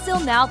 Until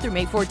now through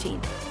May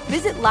 14th.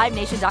 Visit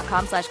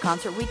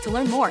LiveNation.com/Concert Week to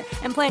learn more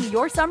and plan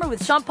your summer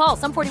with Sean Paul,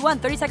 Sum 41,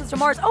 30 Seconds to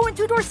Mars, and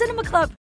Two Door Cinema Club.